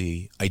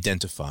explicitly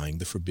identifying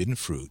the forbidden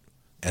fruit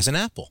as an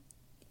apple,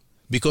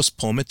 because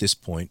pomme at this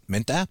point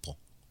meant apple.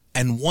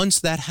 And once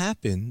that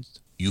happened,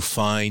 you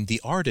find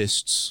the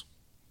artists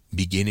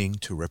beginning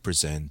to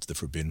represent the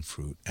forbidden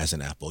fruit as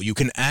an apple. You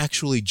can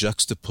actually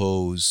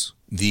juxtapose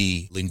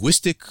the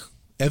linguistic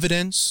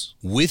evidence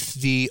with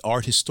the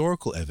art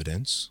historical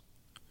evidence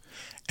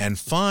and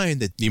find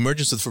that the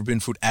emergence of the forbidden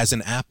fruit as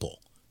an apple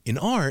in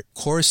art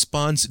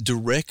corresponds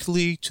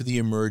directly to the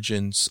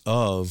emergence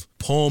of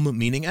pomme,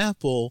 meaning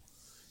apple,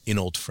 in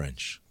Old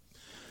French.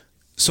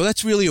 So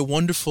that's really a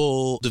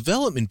wonderful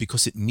development,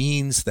 because it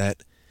means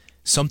that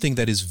something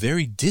that is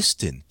very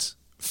distant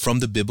from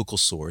the biblical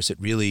source, it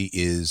really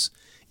is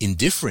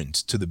indifferent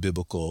to the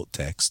biblical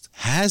text,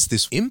 has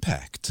this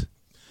impact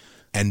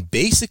and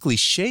basically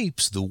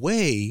shapes the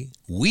way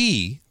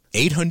we,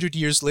 800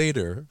 years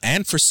later,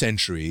 and for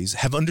centuries,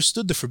 have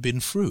understood the forbidden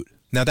fruit.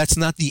 Now, that's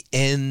not the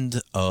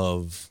end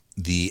of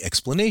the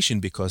explanation,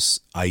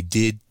 because I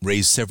did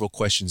raise several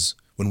questions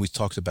when we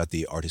talked about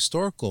the art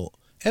historical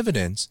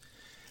evidence,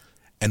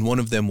 and one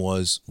of them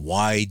was,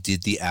 why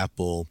did the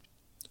apple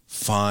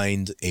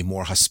find a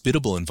more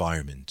hospitable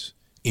environment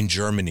in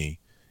Germany,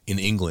 in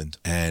England,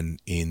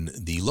 and in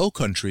the Low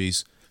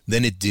Countries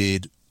than it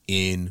did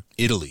in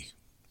Italy,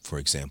 for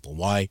example?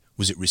 Why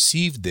was it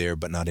received there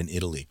but not in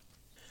Italy?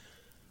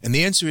 And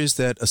the answer is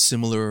that a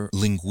similar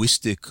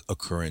linguistic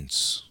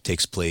occurrence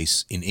takes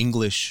place in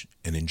English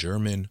and in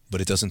German,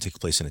 but it doesn't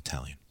take place in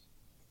Italian.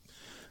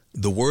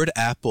 The word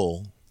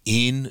apple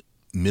in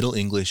Middle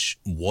English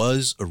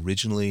was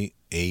originally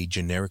a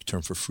generic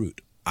term for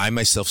fruit. I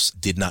myself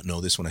did not know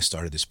this when I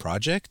started this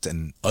project,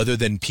 and other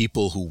than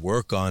people who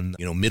work on,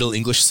 Middle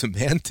English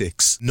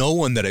semantics, no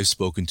one that I've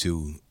spoken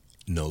to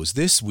knows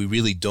this. We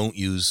really don't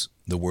use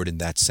the word in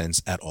that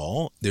sense at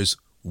all. There's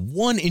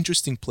one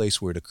interesting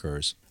place where it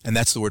occurs, and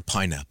that's the word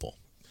pineapple.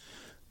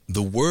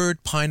 The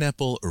word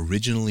pineapple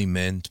originally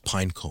meant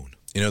pine cone.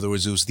 In other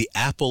words, it was the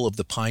apple of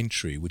the pine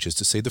tree, which is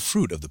to say the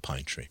fruit of the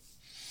pine tree.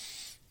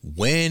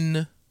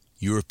 When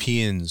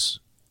Europeans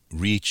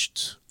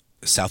reached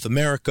South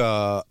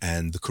America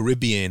and the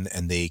Caribbean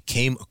and they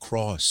came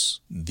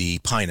across the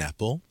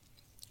pineapple,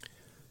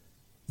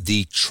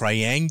 the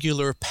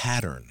triangular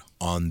pattern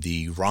on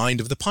the rind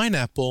of the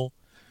pineapple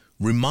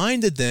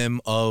reminded them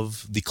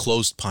of the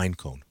closed pine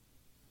cone.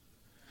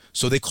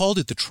 So they called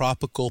it the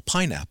tropical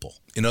pineapple.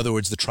 In other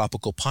words, the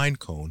tropical pine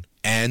cone,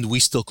 and we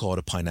still call it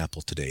a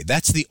pineapple today.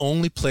 That's the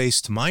only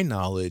place, to my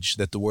knowledge,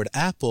 that the word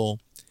apple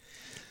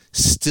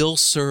still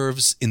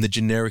serves in the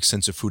generic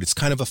sense of fruit. It's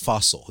kind of a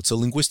fossil. It's a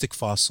linguistic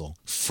fossil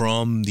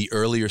from the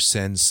earlier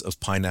sense of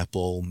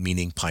pineapple,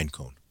 meaning pine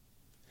cone.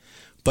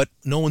 But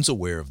no one's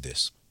aware of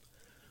this.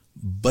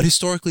 But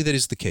historically, that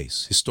is the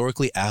case.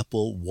 Historically,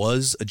 apple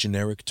was a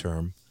generic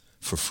term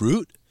for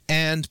fruit,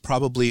 and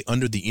probably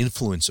under the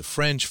influence of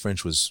French.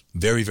 French was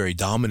very, very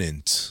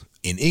dominant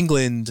in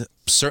England,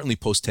 certainly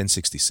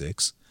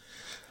post-1066.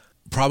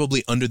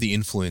 Probably under the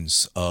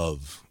influence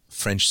of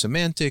French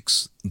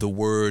semantics, the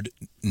word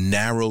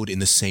narrowed in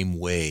the same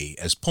way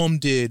as pomme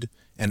did,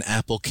 and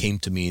apple came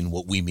to mean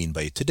what we mean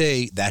by it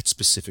today, that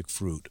specific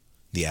fruit,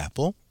 the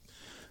apple.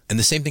 And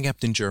the same thing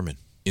happened in German.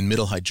 In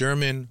Middle High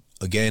German,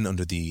 again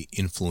under the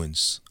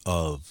influence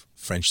of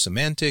French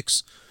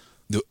semantics,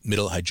 the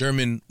Middle High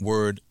German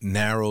word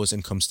narrows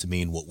and comes to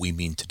mean what we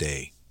mean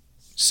today,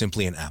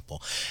 simply an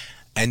apple.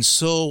 And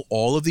so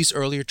all of these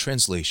earlier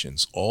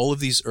translations, all of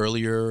these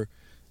earlier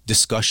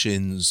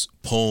discussions,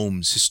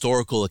 poems,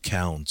 historical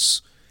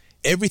accounts,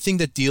 everything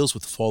that deals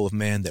with the fall of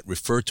man that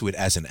referred to it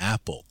as an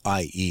apple,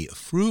 i.e. a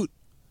fruit,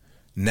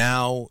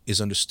 now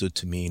is understood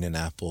to mean an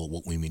apple,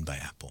 what we mean by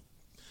apple.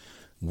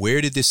 Where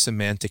did this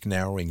semantic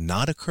narrowing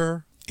not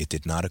occur? It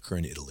did not occur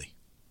in Italy.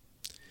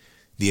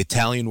 The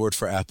Italian word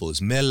for apple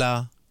is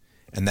mela,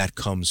 and that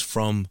comes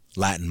from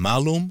Latin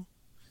malum.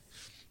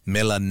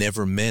 Mela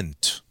never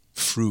meant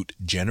fruit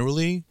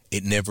generally.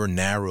 It never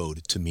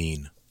narrowed to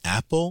mean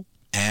apple.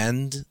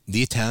 And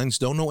the Italians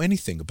don't know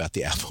anything about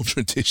the apple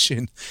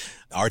tradition,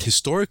 art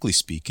historically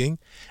speaking,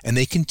 and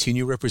they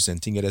continue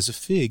representing it as a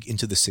fig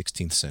into the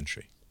 16th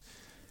century.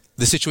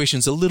 The situation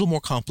is a little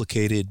more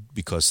complicated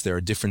because there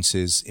are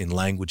differences in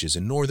languages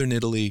in northern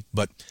Italy,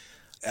 but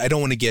I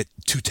don't want to get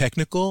too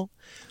technical.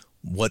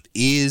 What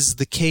is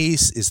the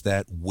case is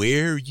that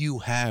where you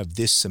have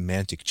this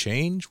semantic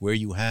change, where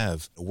you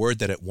have a word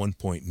that at one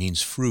point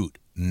means fruit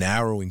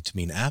narrowing to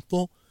mean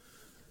apple,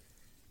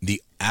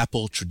 the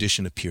apple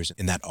tradition appears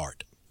in that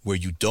art. Where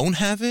you don't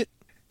have it,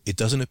 it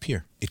doesn't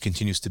appear. It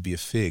continues to be a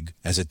fig,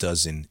 as it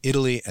does in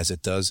Italy, as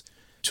it does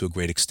to a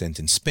great extent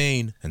in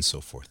Spain, and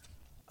so forth.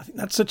 I think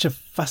that's such a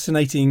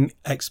fascinating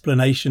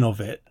explanation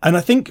of it. And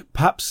I think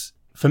perhaps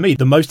for me,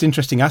 the most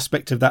interesting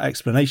aspect of that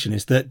explanation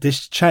is that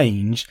this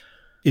change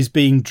is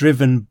being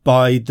driven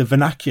by the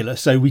vernacular.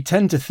 So we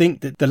tend to think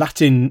that the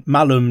Latin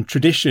malum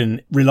tradition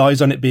relies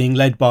on it being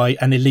led by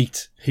an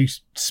elite who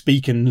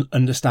speak and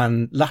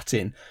understand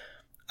Latin.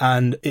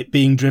 And it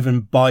being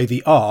driven by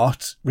the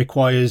art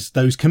requires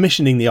those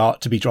commissioning the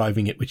art to be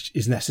driving it, which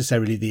is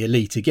necessarily the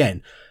elite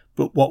again.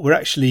 But what we're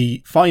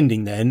actually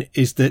finding then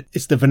is that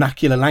it's the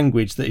vernacular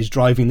language that is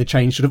driving the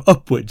change sort of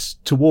upwards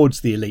towards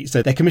the elite.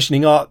 So they're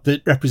commissioning art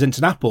that represents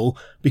an apple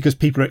because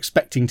people are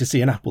expecting to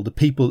see an apple. The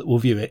people that will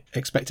view it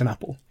expect an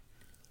apple.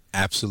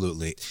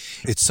 Absolutely.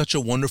 It's such a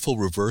wonderful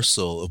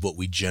reversal of what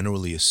we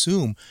generally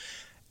assume.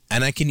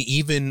 And I can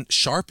even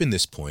sharpen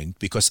this point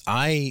because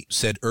I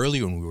said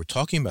earlier when we were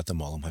talking about the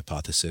Malum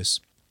hypothesis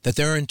that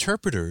there are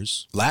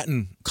interpreters,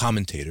 Latin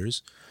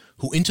commentators,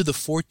 who into the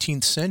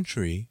 14th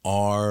century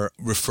are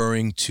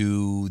referring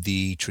to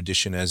the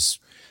tradition as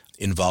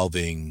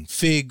involving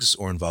figs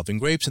or involving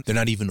grapes, and they're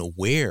not even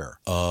aware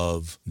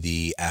of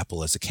the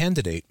apple as a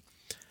candidate.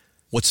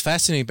 What's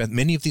fascinating about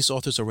many of these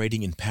authors are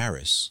writing in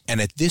Paris, and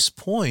at this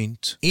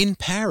point, in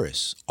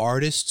Paris,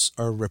 artists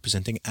are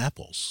representing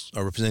apples,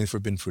 are representing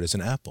forbidden fruit as an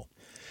apple.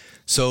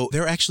 So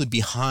they're actually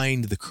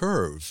behind the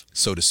curve,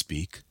 so to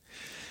speak,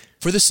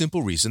 for the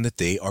simple reason that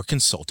they are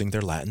consulting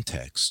their Latin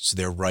texts.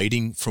 They're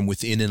writing from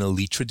within an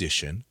elite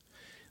tradition.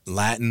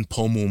 Latin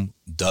pomum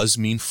does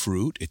mean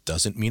fruit. It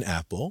doesn't mean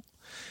apple.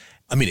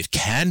 I mean, it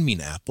can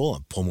mean apple.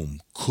 A pomum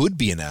could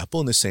be an apple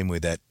in the same way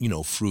that,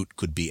 fruit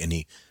could be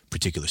any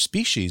particular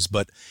species,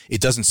 but it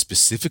doesn't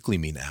specifically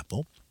mean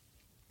apple.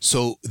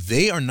 So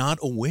they are not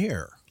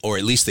aware, or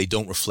at least they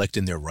don't reflect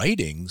in their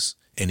writings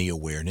any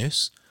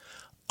awareness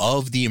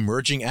of the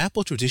emerging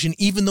apple tradition,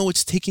 even though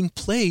it's taking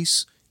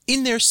place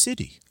in their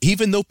city.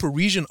 Even though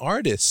Parisian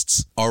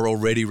artists are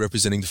already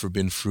representing the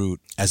forbidden fruit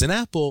as an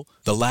apple,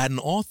 the Latin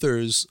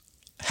authors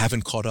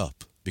haven't caught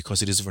up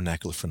because it is a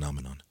vernacular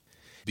phenomenon.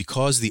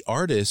 Because the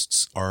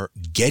artists are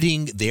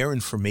getting their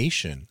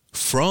information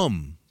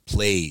from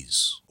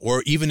plays,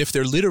 or even if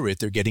they're literate,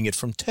 they're getting it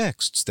from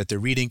texts that they're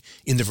reading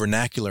in the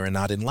vernacular and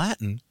not in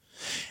Latin.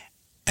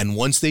 And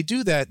once they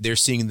do that, they're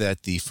seeing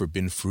that the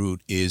forbidden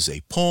fruit is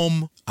a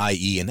pomme,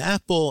 i.e. an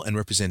apple, and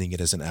representing it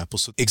as an apple.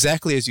 So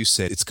exactly as you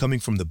said, it's coming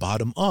from the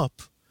bottom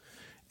up,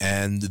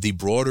 and the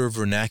broader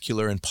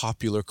vernacular and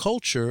popular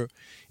culture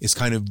is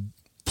kind of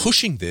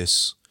pushing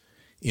this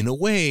in a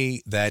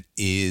way that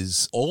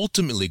is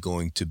ultimately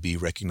going to be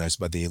recognized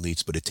by the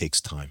elites, but it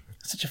takes time.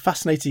 Such a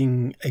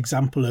fascinating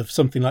example of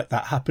something like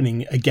that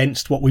happening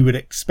against what we would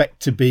expect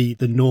to be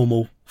the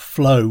normal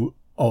flow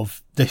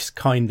of this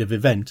kind of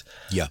event.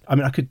 Yeah. I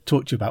mean, I could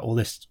talk to you about all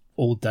this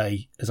all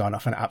day, as I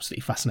find it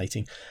absolutely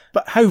fascinating.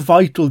 But how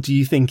vital do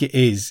you think it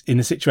is in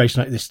a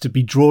situation like this to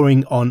be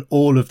drawing on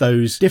all of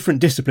those different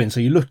disciplines? So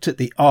you looked at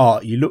the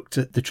art, you looked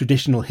at the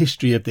traditional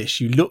history of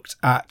this, you looked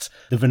at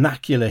the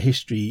vernacular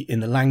history in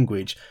the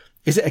language.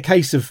 Is it a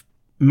case of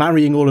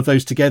marrying all of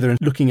those together and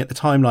looking at the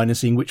timeline and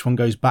seeing which one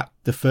goes back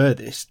the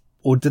furthest?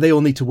 Or do they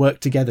all need to work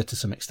together to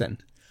some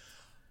extent?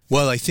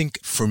 Well, I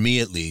think for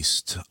me at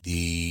least,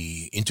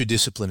 the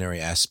interdisciplinary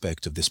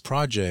aspect of this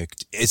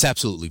project is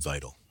absolutely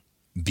vital,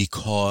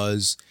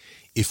 because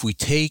if we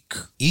take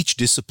each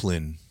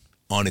discipline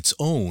on its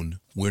own,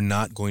 we're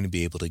not going to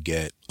be able to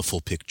get a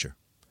full picture.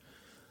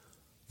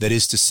 That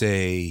is to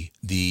say,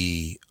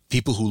 the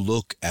people who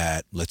look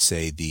at, let's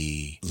say,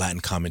 the Latin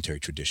commentary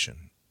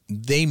tradition,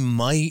 they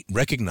might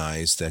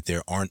recognize that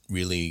there aren't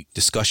really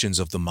discussions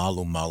of the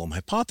malum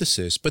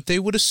hypothesis, but they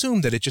would assume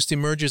that it just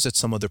emerges at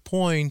some other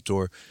point,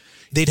 or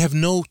they'd have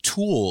no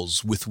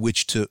tools with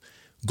which to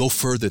go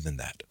further than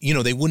that.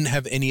 They wouldn't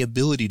have any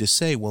ability to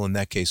say, well, in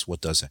that case,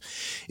 what does it?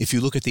 If you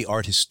look at the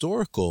art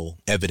historical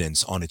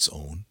evidence on its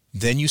own,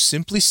 then you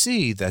simply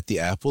see that the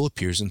apple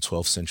appears in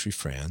 12th century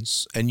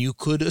France, and you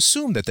could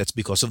assume that that's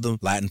because of the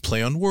Latin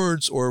play on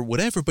words or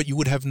whatever, but you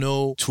would have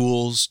no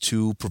tools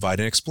to provide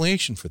an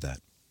explanation for that.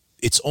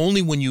 It's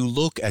only when you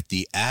look at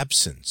the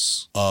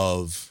absence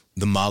of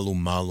the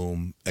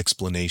malum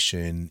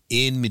explanation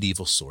in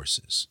medieval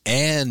sources,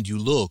 and you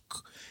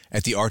look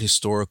at the art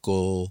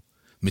historical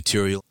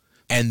material,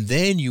 and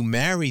then you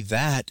marry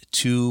that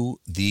to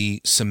the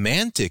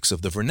semantics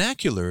of the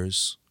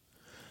vernaculars,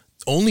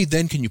 only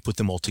then can you put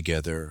them all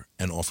together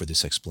and offer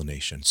this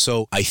explanation.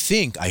 So I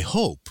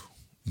hope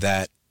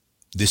that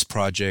this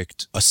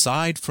project,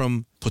 aside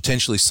from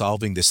potentially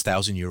solving this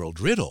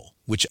 1,000-year-old riddle,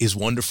 which is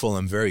wonderful,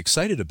 I'm very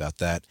excited about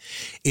that,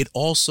 it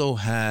also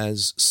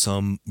has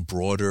some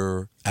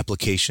broader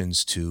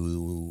applications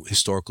to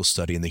historical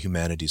study and the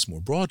humanities more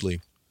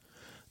broadly.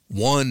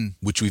 One,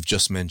 which we've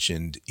just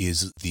mentioned,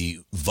 is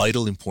the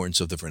vital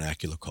importance of the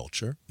vernacular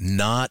culture,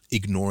 not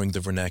ignoring the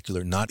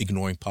vernacular, not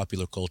ignoring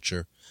popular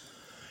culture,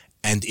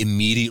 and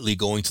immediately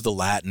going to the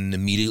Latin,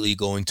 immediately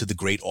going to the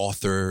great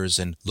authors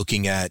and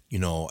looking at,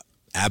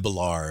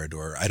 Abelard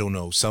or,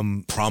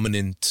 some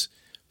prominent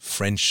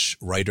French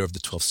writer of the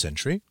 12th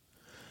century.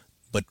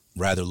 but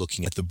rather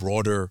looking at the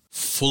broader,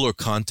 fuller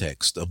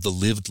context of the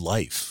lived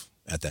life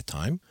at that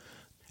time.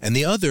 And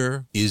the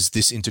other is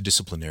this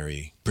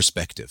interdisciplinary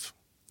perspective,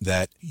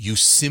 that you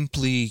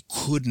simply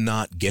could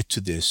not get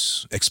to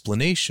this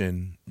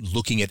explanation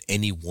looking at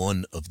any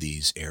one of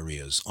these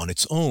areas on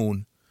its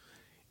own.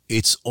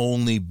 It's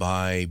only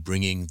by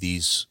bringing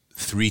these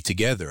three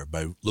together,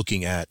 by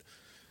looking at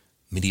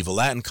medieval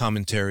Latin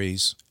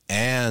commentaries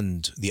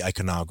and the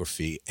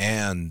iconography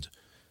and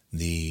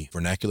the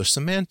vernacular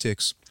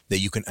semantics, that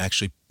you can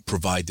actually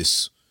provide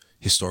this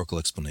historical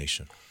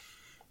explanation.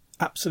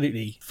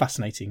 Absolutely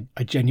fascinating.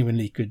 I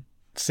genuinely could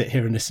sit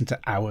here and listen to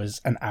hours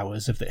and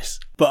hours of this.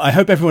 But I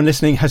hope everyone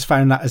listening has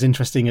found that as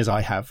interesting as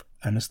I have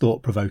and as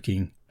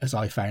thought-provoking as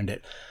I found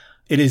it.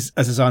 It is,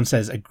 as Azan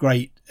says, a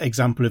great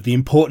example of the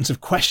importance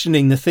of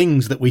questioning the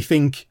things that we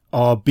think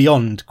are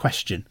beyond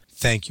question.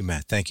 Thank you,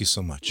 Matt. Thank you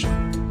so much.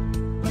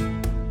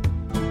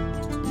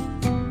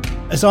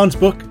 Azan's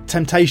book,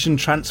 Temptation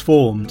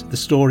Transformed, the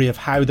story of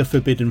how the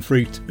forbidden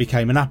fruit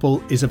became an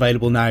apple, is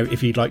available now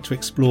if you'd like to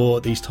explore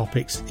these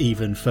topics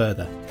even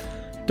further.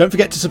 Don't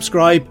forget to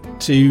subscribe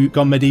to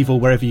Gone Medieval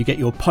wherever you get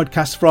your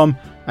podcasts from,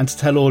 and to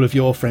tell all of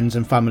your friends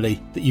and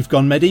family that you've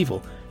gone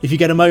medieval. If you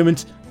get a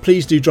moment,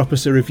 please do drop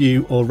us a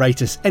review or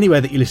rate us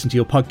anywhere that you listen to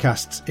your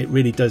podcasts. It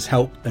really does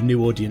help a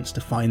new audience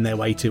to find their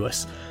way to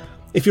us.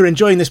 If you're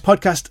enjoying this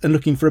podcast and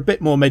looking for a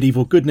bit more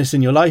medieval goodness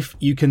in your life,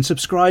 you can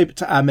subscribe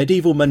to our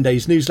Medieval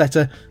Mondays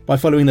newsletter by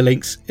following the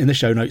links in the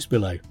show notes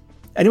below.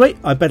 Anyway,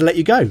 I'd better let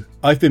you go.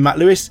 I've been Matt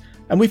Lewis,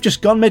 and we've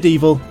just gone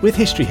medieval with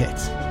History Hit.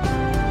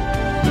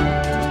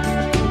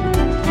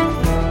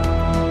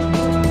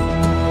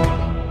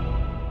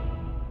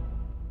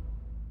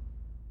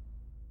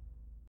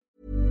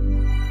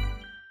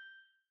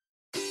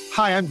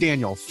 Hi, I'm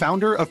Daniel,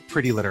 founder of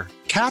Pretty Litter.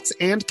 Cats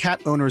and cat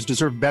owners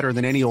deserve better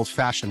than any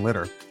old-fashioned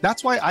litter.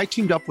 That's why I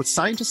teamed up with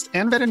scientists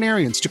and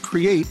veterinarians to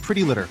create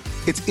Pretty Litter.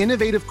 Its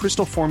innovative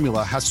crystal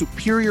formula has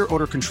superior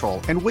odor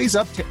control and weighs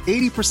up to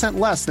 80%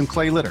 less than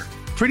clay litter.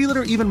 Pretty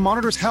Litter even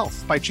monitors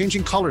health by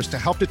changing colors to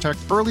help detect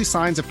early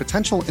signs of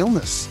potential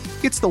illness.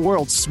 It's the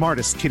world's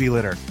smartest kitty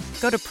litter.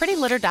 Go to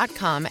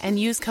prettylitter.com and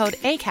use code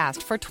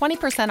ACAST for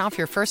 20% off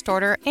your first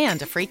order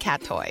and a free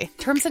cat toy.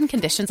 Terms and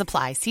conditions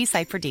apply. See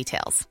site for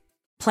details.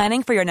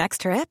 Planning for your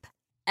next trip?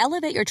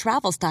 Elevate your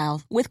travel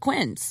style with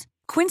Quince.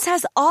 Quince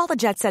has all the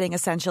jet-setting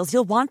essentials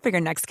you'll want for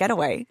your next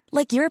getaway,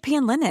 like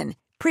European linen,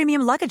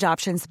 premium luggage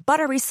options,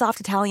 buttery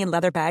soft Italian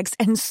leather bags,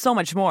 and so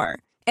much more.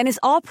 And is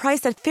all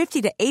priced at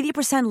 50 to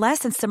 80% less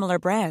than similar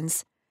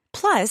brands.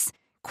 Plus,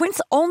 Quince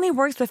only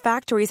works with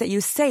factories that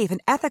use safe and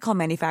ethical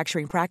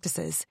manufacturing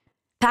practices.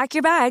 Pack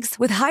your bags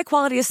with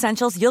high-quality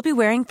essentials you'll be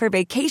wearing for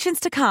vacations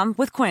to come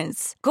with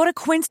Quince. Go to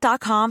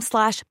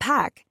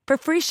quince.com/pack for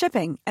free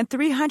shipping and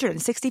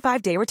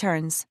 365-day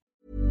returns.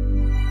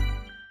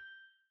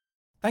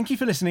 Thank you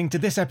for listening to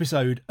this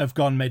episode of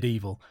Gone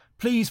Medieval.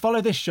 Please follow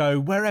this show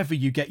wherever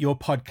you get your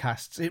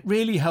podcasts. It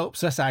really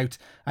helps us out,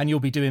 and you'll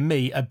be doing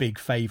me a big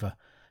favour.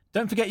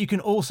 Don't forget you can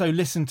also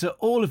listen to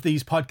all of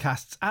these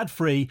podcasts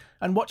ad-free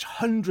and watch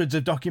hundreds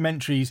of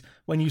documentaries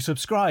when you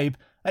subscribe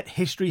at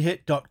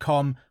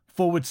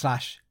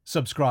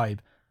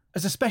historyhit.com/subscribe.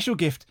 As a special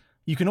gift,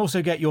 you can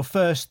also get your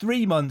first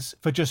 3 months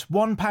for just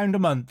 £1 a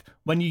month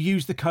when you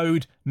use the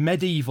code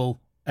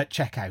MEDIEVAL at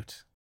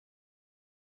checkout.